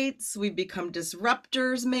own lights. We've become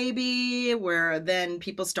disruptors, maybe, where then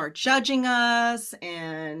people start judging us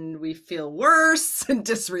and we feel worse and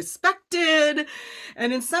disrespected.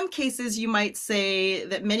 And in some cases, you might say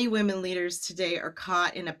that many women leaders today are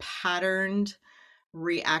caught in a patterned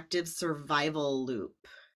reactive survival loop.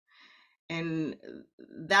 And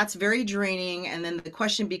that's very draining. And then the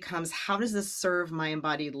question becomes, how does this serve my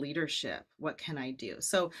embodied leadership? What can I do?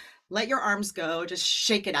 So let your arms go, just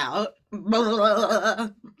shake it out.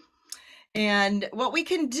 And what we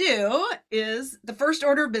can do is, the first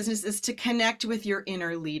order of business is to connect with your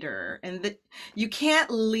inner leader. And that you can't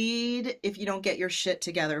lead if you don't get your shit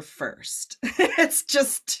together first. It's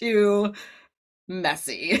just too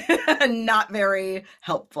messy and not very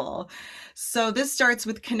helpful. So this starts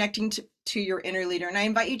with connecting to your inner leader. And I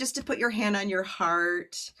invite you just to put your hand on your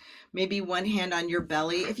heart, maybe one hand on your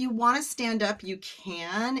belly. If you want to stand up, you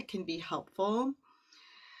can. It can be helpful.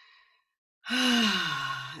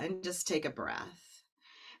 And just take a breath.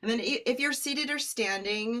 And then if you're seated or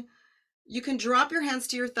standing, you can drop your hands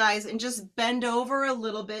to your thighs and just bend over a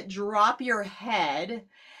little bit, drop your head,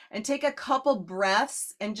 and take a couple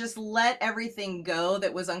breaths and just let everything go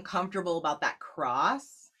that was uncomfortable about that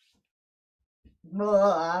cross.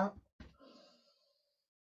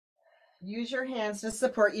 Use your hands to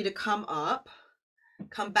support you to come up.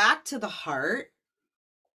 Come back to the heart.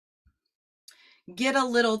 Get a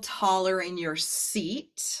little taller in your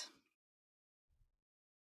seat.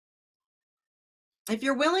 If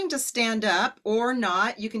you're willing to stand up or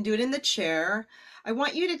not, you can do it in the chair. I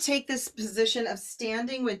want you to take this position of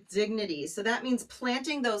standing with dignity. So that means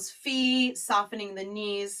planting those feet, softening the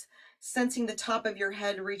knees, sensing the top of your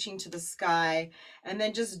head reaching to the sky, and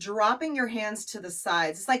then just dropping your hands to the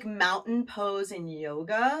sides. It's like mountain pose in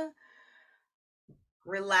yoga.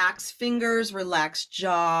 Relax fingers, relax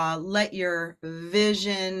jaw, let your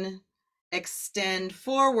vision extend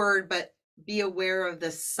forward, but be aware of the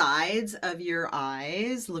sides of your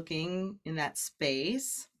eyes looking in that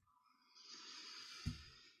space.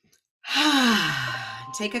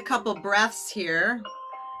 Take a couple breaths here.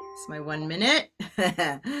 It's my 1 minute.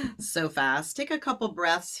 So fast. Take a couple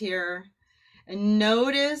breaths here and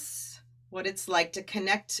notice what it's like to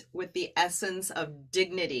connect with the essence of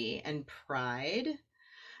dignity and pride.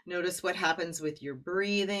 Notice what happens with your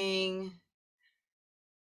breathing.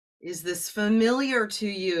 Is this familiar to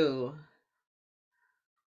you?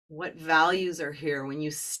 What values are here when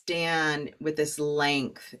you stand with this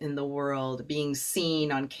length in the world, being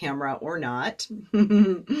seen on camera or not?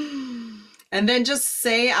 And then just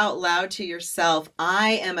say out loud to yourself,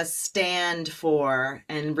 I am a stand for,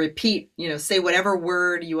 and repeat, say whatever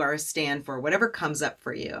word you are a stand for, whatever comes up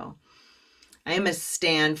for you. I am a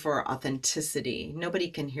stand for authenticity. Nobody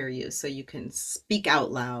can hear you, so you can speak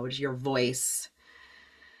out loud, your voice.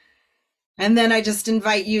 And then I just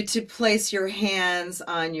invite you to place your hands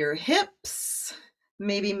on your hips.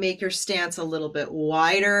 Maybe make your stance a little bit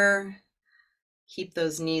wider. Keep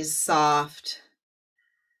those knees soft.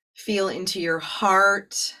 Feel into your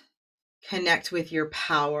heart. Connect with your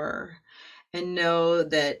power. And know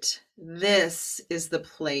that this is the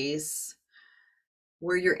place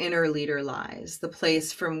where your inner leader lies, the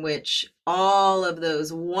place from which all of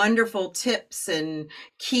those wonderful tips and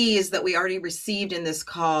keys that we already received in this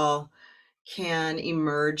call can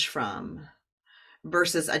emerge from,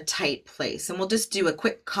 versus a tight place. And we'll just do a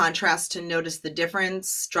quick contrast to notice the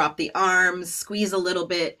difference. Drop the arms, squeeze a little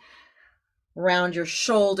bit around your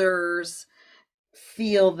shoulders.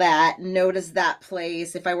 feel that, notice that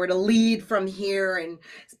place. If I were to lead from here and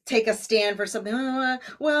take a stand for something,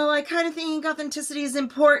 well, I kind of think authenticity is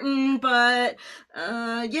important, but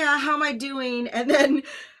yeah, how am I doing? And then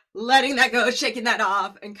letting that go, shaking that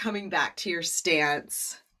off, and coming back to your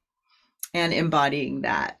stance and embodying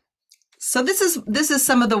that. So this is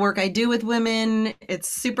some of the work I do with women. It's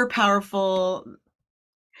super powerful.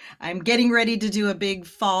 I'm getting ready to do a big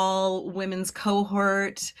fall women's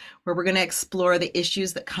cohort where we're going to explore the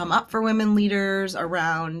issues that come up for women leaders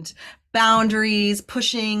around boundaries,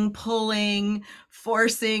 pushing, pulling,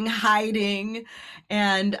 forcing, hiding.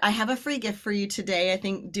 And I have a free gift for you today. I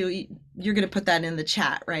think you're going to put that in the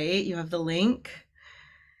chat, right? You have the link.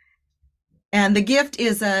 And the gift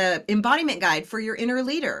is a embodiment guide for your inner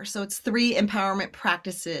leader. So it's 3 empowerment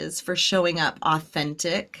practices for showing up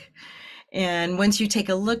authentic. And once you take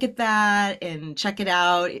a look at that and check it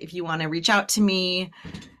out, if you want to reach out to me,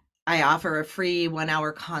 I offer a free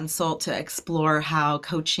 1-hour consult to explore how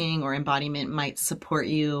coaching or embodiment might support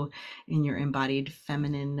you in your embodied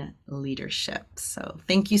feminine leadership. So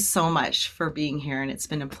thank you so much for being here, and it's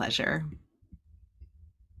been a pleasure.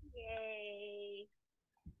 Yay.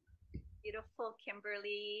 Beautiful,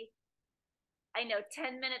 Kimberly. I know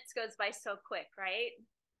 10 minutes goes by so quick, right?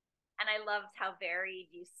 And I loved how varied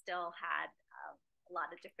you still had a lot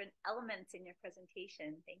of different elements in your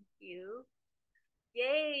presentation. Thank you.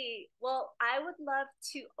 Yay. Well, I would love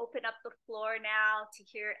to open up the floor now to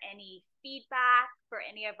hear any feedback for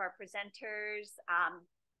any of our presenters.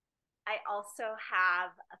 I also have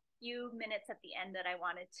a few minutes at the end that I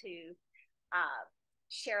wanted to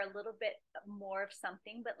share a little bit more of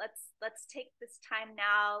something, but let's take this time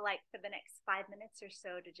now, like for the next 5 minutes or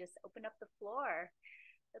so, to just open up the floor.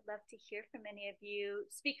 I'd love to hear from any of you.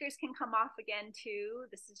 Speakers can come off again too.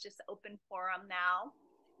 This is just open forum now.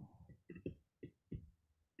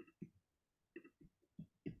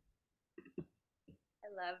 I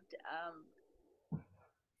loved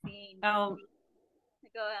seeing. Go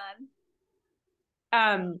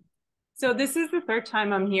on. So this is the 3rd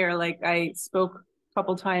time I'm here. Like, I spoke a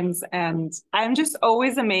couple times, and I'm just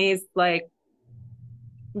always amazed. Like,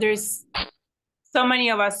 there's so many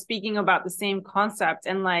of us speaking about the same concept,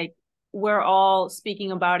 and like we're all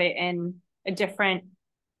speaking about it in a different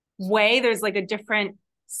way. There's like a different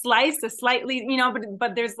slice, a slightly,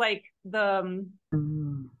 but there's like the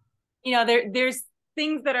there's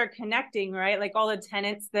things that are connecting, right? Like all the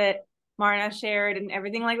tenets that Marna shared and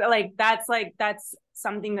everything like that. That's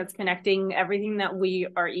something that's connecting everything that we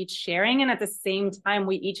are each sharing, and at the same time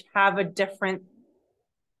we each have a different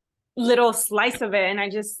little slice of it. And I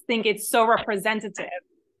just think it's so representative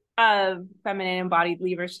of feminine embodied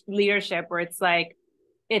leadership, where it's like,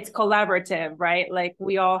 it's collaborative, right? Like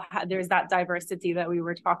we all there's that diversity that we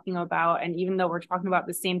were talking about. And even though we're talking about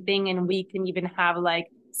the same thing, and we can even have like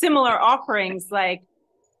similar offerings, like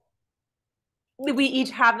we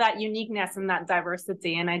each have that uniqueness and that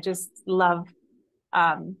diversity. And I just love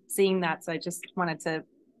seeing that. So I just wanted to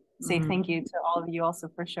say thank you to all of you also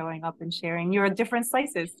for showing up and sharing your different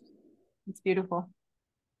slices. It's beautiful.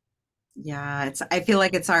 Yeah, I feel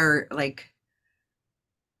like it's our like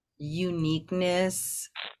uniqueness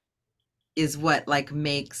is what like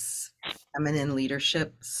makes feminine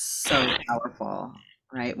leadership so powerful,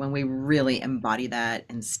 right? When we really embody that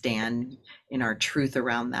and stand in our truth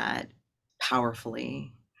around that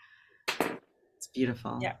powerfully. It's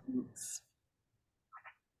beautiful. Yeah.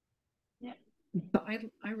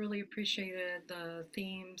 I really appreciated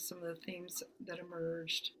some of the themes that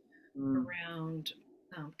emerged around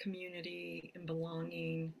community and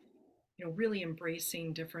belonging, really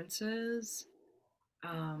embracing differences.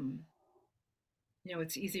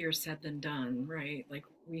 It's easier said than done, right? Like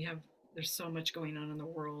there's so much going on in the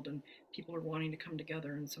world, and people are wanting to come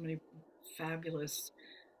together, and so many fabulous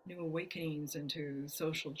new awakenings into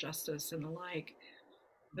social justice and the like.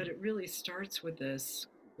 But it really starts with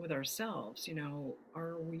ourselves.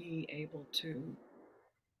 Are we able to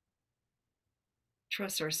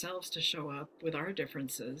trust ourselves to show up with our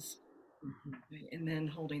differences, right? And then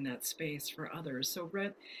holding that space for others. So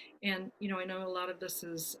and I know a lot of this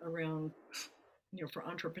is around for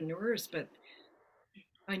entrepreneurs, but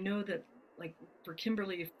I know that like for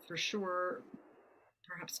Kimberly for sure,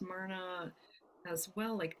 perhaps Marna as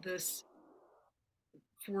well, like this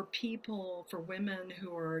for women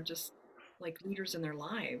who are just like leaders in their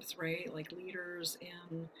lives, right? Like leaders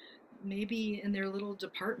maybe in their little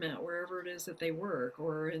department, wherever it is that they work,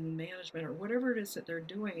 or in management, or whatever it is that they're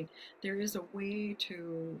doing, there is a way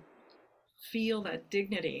to feel that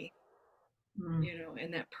dignity,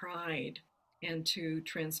 and that pride, and to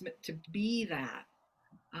transmit, to be that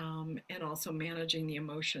and also managing the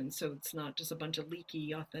emotions. So it's not just a bunch of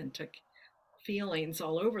leaky, authentic feelings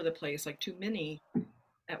all over the place, like too many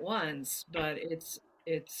at once, but it's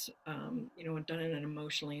done in an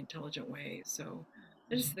emotionally intelligent way. So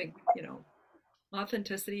I just think,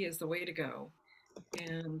 authenticity is the way to go.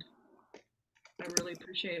 And I really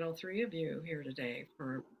appreciate all three of you here today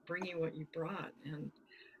for bringing what you brought and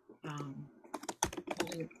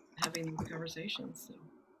having these conversations. So.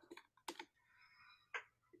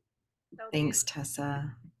 Thanks,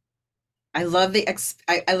 Tessa. I love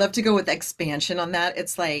I love to go with expansion on that.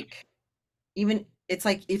 It's like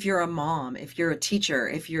if you're a mom, if you're a teacher,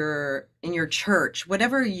 if you're in your church,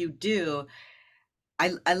 whatever you do,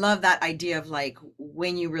 I love that idea of like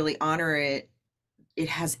when you really honor it, it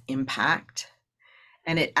has impact,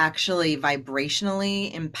 and it actually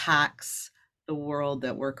vibrationally impacts the world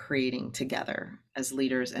that we're creating together as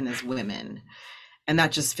leaders and as women. And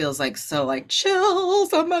that just feels like so like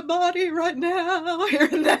chills on my body right now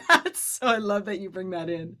hearing that. So I love that you bring that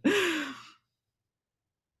in.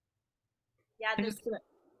 Yeah,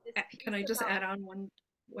 can I just add on one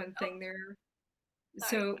thing there? Sorry.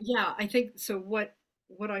 So yeah, I think so. What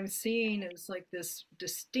I'm seeing is like this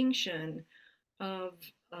distinction of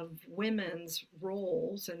women's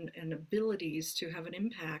roles and abilities to have an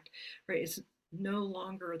impact, right? It's no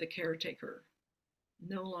longer the caretaker,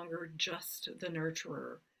 no longer just the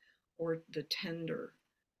nurturer or the tender,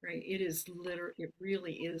 right? It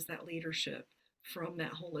really is that leadership from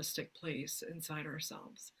that holistic place inside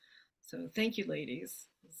ourselves. So thank you, ladies.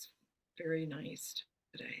 It's very nice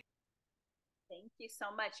today. Thank you so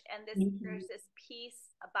much. And there's this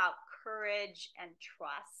piece about courage and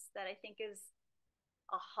trust that I think is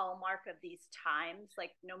a hallmark of these times.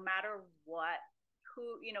 Like no matter what,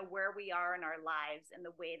 where we are in our lives and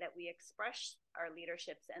the way that we express our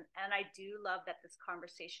leaderships. And I do love that this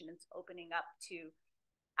conversation is opening up to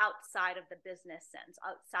outside of the business sense,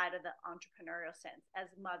 outside of the entrepreneurial sense,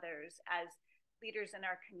 as mothers, as leaders in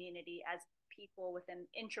our community, as people within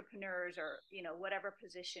entrepreneurs, or whatever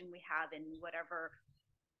position we have in whatever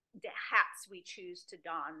hats we choose to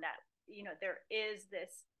don, that there is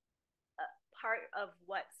this part of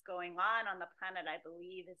what's going on the planet, I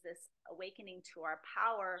believe, is this awakening to our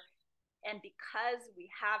power. And because we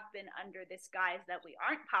have been under this guise that we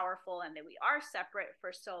aren't powerful and that we are separate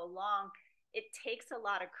for so long, it takes a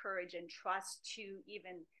lot of courage and trust to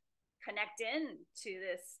even connect in to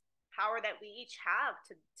this power that we each have,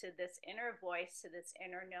 to this inner voice, to this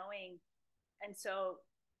inner knowing. And so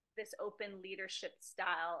this open leadership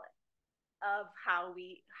style of how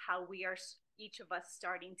we are, each of us,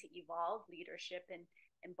 starting to evolve leadership and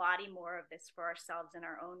embody more of this for ourselves in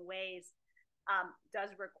our own ways,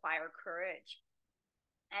 does require courage.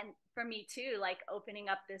 And for me too, like opening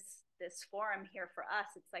up this forum here for us,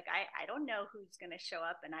 it's like I don't know who's going to show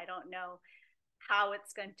up, and I don't know how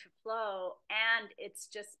it's going to flow. And it's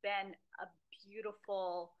just been a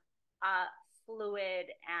beautiful,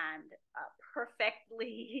 fluid, and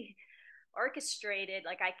perfectly orchestrated.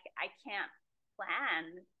 Like I can't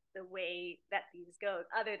plan the way that these go,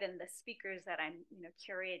 other than the speakers that I'm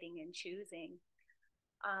curating and choosing.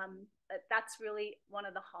 But that's really one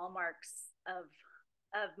of the hallmarks of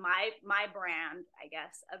my brand, I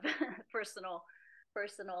guess, of personally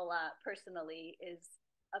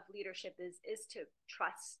of leadership is to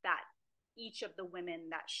trust that each of the women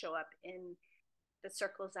that show up in the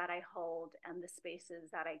circles that I hold and the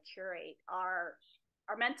spaces that I curate are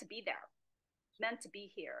meant to be there, meant to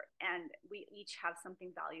be here, and we each have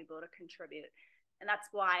something valuable to contribute. And that's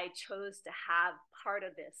why I chose to have part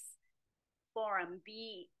of this forum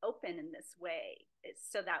be open in this way,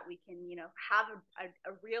 so that we can have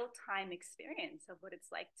a real-time experience of what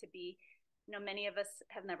it's like to be, many of us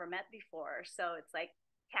have never met before. So it's like,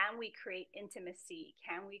 can we create intimacy?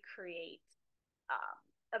 Can we create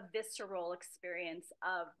a visceral experience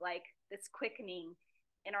of like this quickening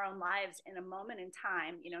in our own lives in a moment in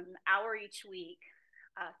time, an hour each week,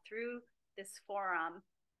 through this forum,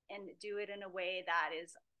 and do it in a way that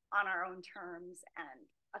is on our own terms and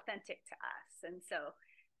authentic to us. And so,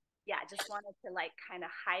 yeah, I just wanted to like kind of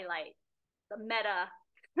highlight the meta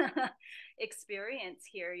experience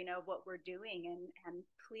here, what we're doing, and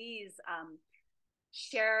please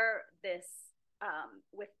share this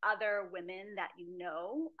with other women that you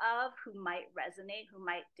know of who might resonate, who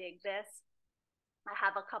might dig this. I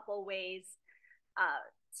have a couple ways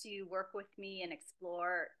to work with me and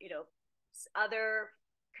explore, other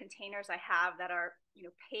containers I have that are,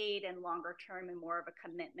 paid and longer term and more of a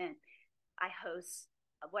commitment. I host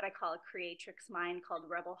what I call a creatrix mind called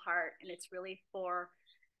Rebel Heart, and it's really for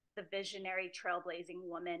the visionary trailblazing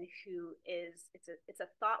woman who is, it's a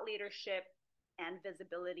thought leadership and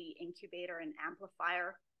visibility incubator and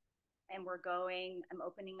amplifier. And I'm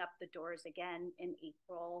opening up the doors again in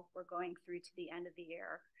April. We're going through to the end of the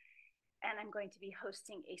year. And I'm going to be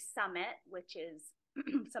hosting a summit, which is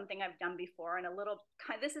something I've done before, and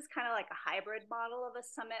this is kind of like a hybrid model of a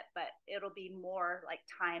summit, but it'll be more like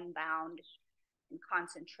time bound and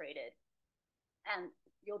concentrated. And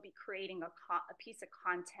you'll be creating a piece of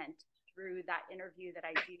content through that interview that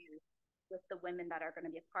I do with the women that are going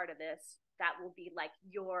to be a part of this. That will be like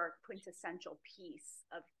your quintessential piece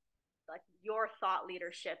of like your thought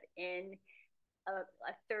leadership in a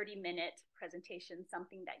 30-minute presentation,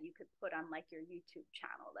 something that you could put on like your YouTube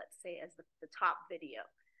channel, let's say, as the top video.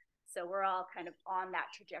 So we're all kind of on that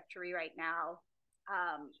trajectory right now.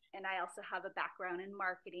 And I also have a background in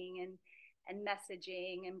marketing and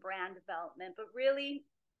messaging and brand development, but really,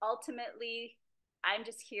 ultimately, I'm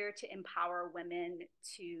just here to empower women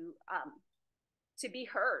to be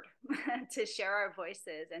heard, to share our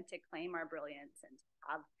voices and to claim our brilliance, and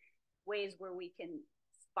have ways where we can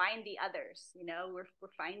find the others. You know, we're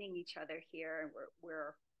finding each other here, and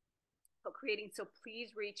we're co-creating. So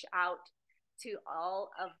please reach out to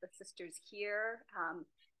all of the sisters here.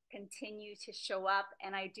 Continue to show up.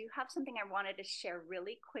 And I do have something I wanted to share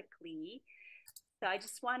really quickly. So I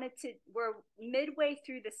just wanted to, we're midway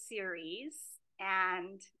through the series.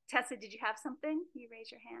 And Tessa, did you have something? You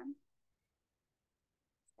raise your hand.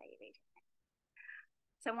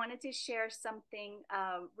 So I wanted to share something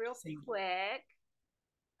real quick.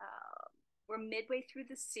 We're midway through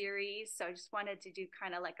the series, so I just wanted to do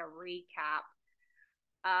kind of like a recap.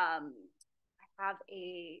 I have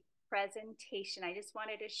a presentation. I just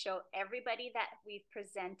wanted to show everybody that we've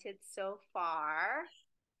presented so far.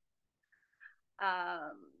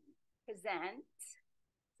 Present.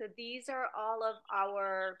 So these are all of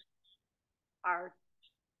our,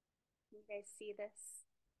 you guys see this?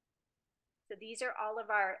 So these are all of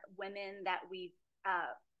our women that we've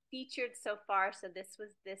featured so far. So this was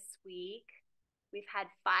this week. We've had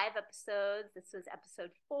 5 episodes. This was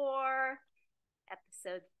episode 4,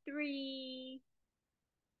 episode 3,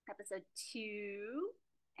 episode 2,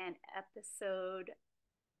 and episode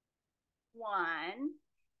 1.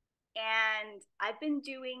 And I've been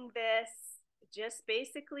doing this just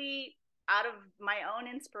basically out of my own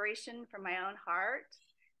inspiration from my own heart,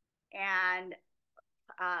 and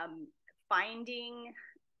finding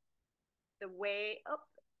the way,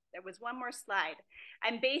 there was one more slide.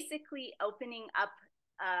 I'm basically opening up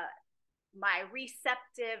my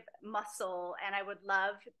receptive muscle, and I would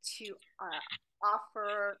love to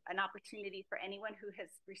offer an opportunity for anyone who has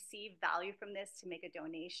received value from this to make a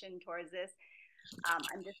donation towards this.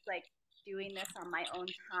 I'm just like doing this on my own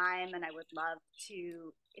time, and I would love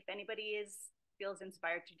to, if anybody feels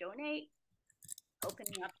inspired to donate,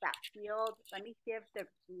 opening up that field. Let me give the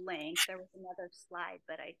link. There was another slide,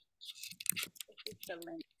 but this is the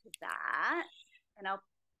link to that, and I'll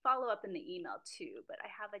follow up in the email too. But I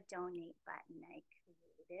have a donate button I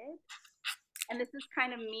created, and this is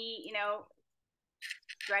kind of me, you know,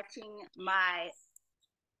 stretching my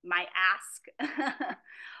ask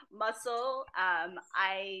muscle.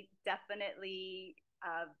 I definitely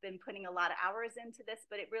been putting a lot of hours into this,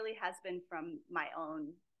 but it really has been from my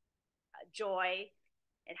own joy.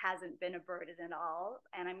 It hasn't been a burden at all,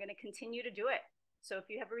 and I'm going to continue to do it. So if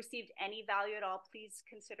you have received any value at all, please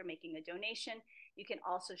consider making a donation. You can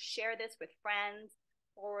also share this with friends,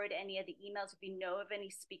 forward any of the emails. If you know of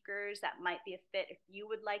any speakers that might be a fit, if you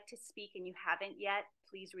would like to speak and you haven't yet,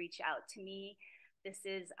 please reach out to me. This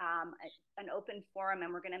is an open forum,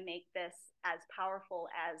 and we're going to make this as powerful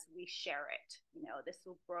as we share it. You know, this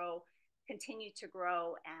will grow, continue to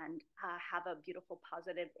grow, and have a beautiful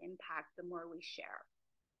positive impact the more we share.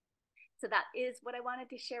 So that is what I wanted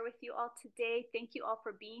to share with you all today. Thank you all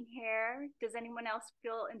for being here. Does anyone else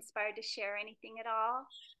feel inspired to share anything at all?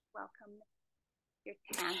 Welcome. Your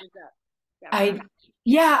hand is up.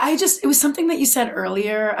 It was something that you said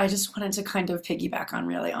earlier. I just wanted to kind of piggyback on,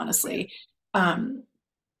 really, honestly.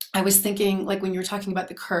 I was thinking, like, when you were talking about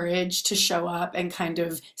the courage to show up and kind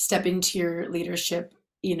of step into your leadership,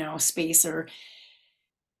 you know, space, or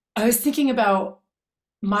I was thinking about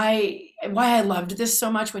why I loved this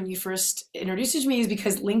so much when you first introduced it to me is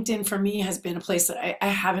because LinkedIn for me has been a place that I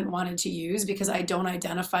haven't wanted to use because I don't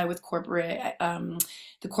identify with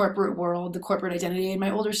the corporate world, the corporate identity. And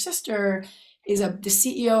my older sister is the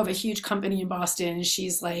CEO of a huge company in Boston.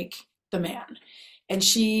 She's like the man. And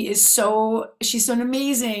she's an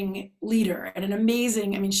amazing leader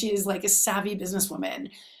and she is like a savvy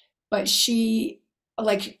businesswoman, but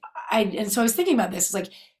and so I was thinking about this, like,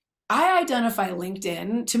 I identify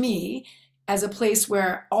LinkedIn to me as a place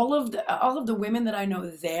where all of the women that I know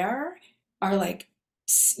there are like,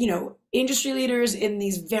 you know, industry leaders in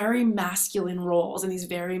these very masculine roles and these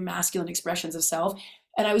very masculine expressions of self.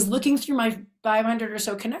 And I was looking through my 500 or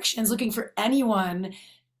so connections, looking for anyone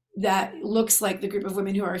that looks like the group of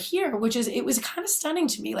women who are here, which is, it was kind of stunning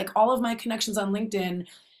to me. Like all of my connections on LinkedIn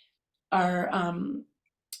are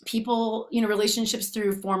people, you know, relationships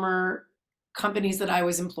through former companies that I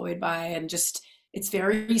was employed by, and just, it's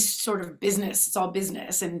very sort of business. It's all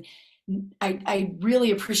business. And I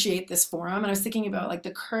really appreciate this forum. And I was thinking about like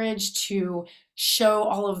the courage to show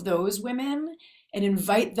all of those women and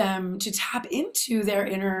invite them to tap into their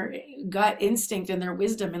inner gut instinct and their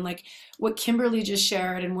wisdom, and like what Kimberly just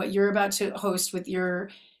shared and what you're about to host with your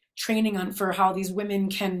training on, for how these women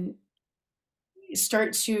can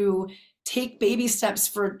start to take baby steps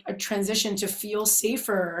for a transition to feel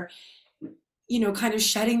safer, you know, kind of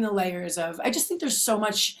shedding the layers of, I just think there's so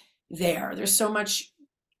much there. There's so much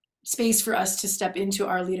space for us to step into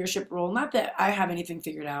our leadership role. Not that I have anything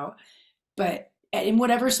figured out, but in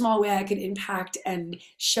whatever small way I could impact and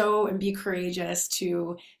show and be courageous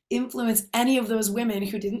to influence any of those women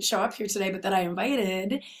who didn't show up here today, but that I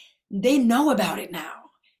invited, they know about it now.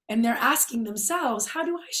 And they're asking themselves, how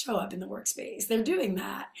do I show up in the workspace? They're doing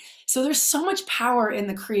that. So there's so much power in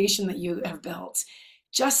the creation that you have built,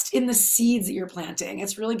 just in the seeds that you're planting.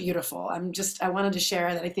 It's really beautiful. I wanted to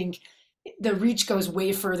share that I think the reach goes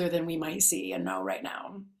way further than we might see and know right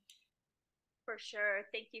now. For sure.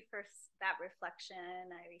 Thank you for that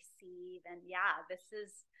reflection I receive. And yeah, this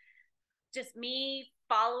is just me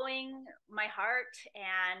following my heart.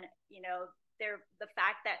 And, you know, the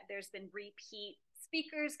fact that there's been repeat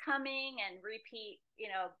speakers coming and repeat, you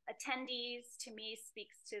know, attendees, to me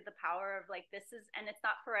speaks to the power of like, this is, and it's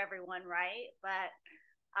not for everyone, right? But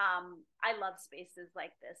I love spaces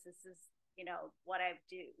like this. This is, you know, what I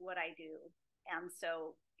do. And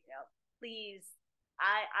so, you know, please,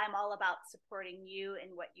 I'm all about supporting you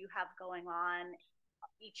and what you have going on,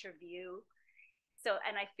 each of you. So,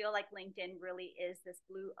 and I feel like LinkedIn really is this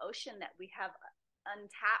blue ocean that we have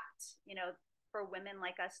untapped, you know, for women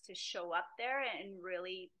like us to show up there and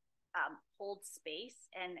really hold space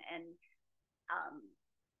and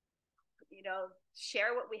you know,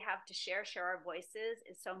 share what we have to share our voices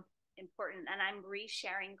is so important. And I'm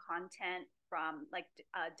resharing content from, like,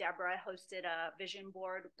 Deborah hosted a vision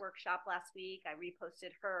board workshop last week. I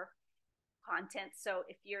reposted her content. So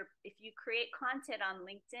if you create content on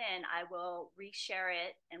LinkedIn, I will reshare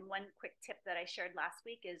it. And one quick tip that I shared last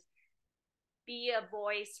week is be a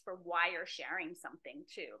voice for why you're sharing something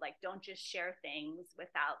too. Like, don't just share things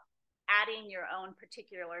without adding your own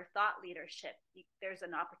particular thought leadership. There's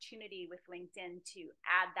an opportunity with LinkedIn to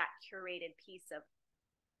add that curated piece of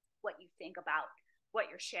what you think about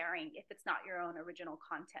what you're sharing if it's not your own original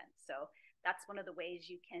content. So that's one of the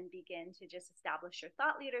ways you can begin to just establish your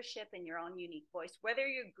thought leadership and your own unique voice. Whether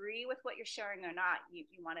you agree with what you're sharing or not, you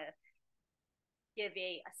want to give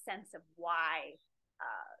a sense of why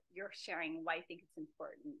you're sharing, why you think it's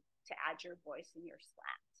important to add your voice and your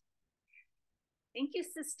slant. Thank you,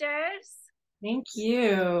 sisters. Thank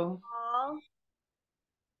you. All.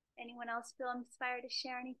 Anyone else feel inspired to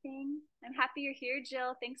share anything? I'm happy you're here,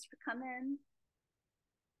 Jill. Thanks for coming.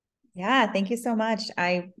 Yeah, thank you so much.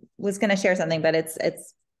 I was going to share something, but it's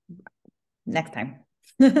next time.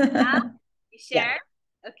 Yeah? You share?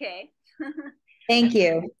 Yeah. Okay. Thank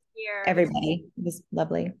you, everybody. It was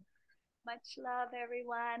lovely. Much love,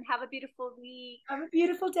 everyone. Have a beautiful week. Have a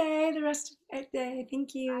beautiful day, the rest of the day.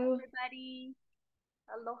 Thank you. Bye, everybody.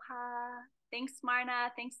 Aloha. Thanks,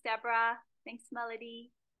 Marna. Thanks, Deborah. Thanks,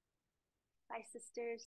 Melody. Bye, sisters.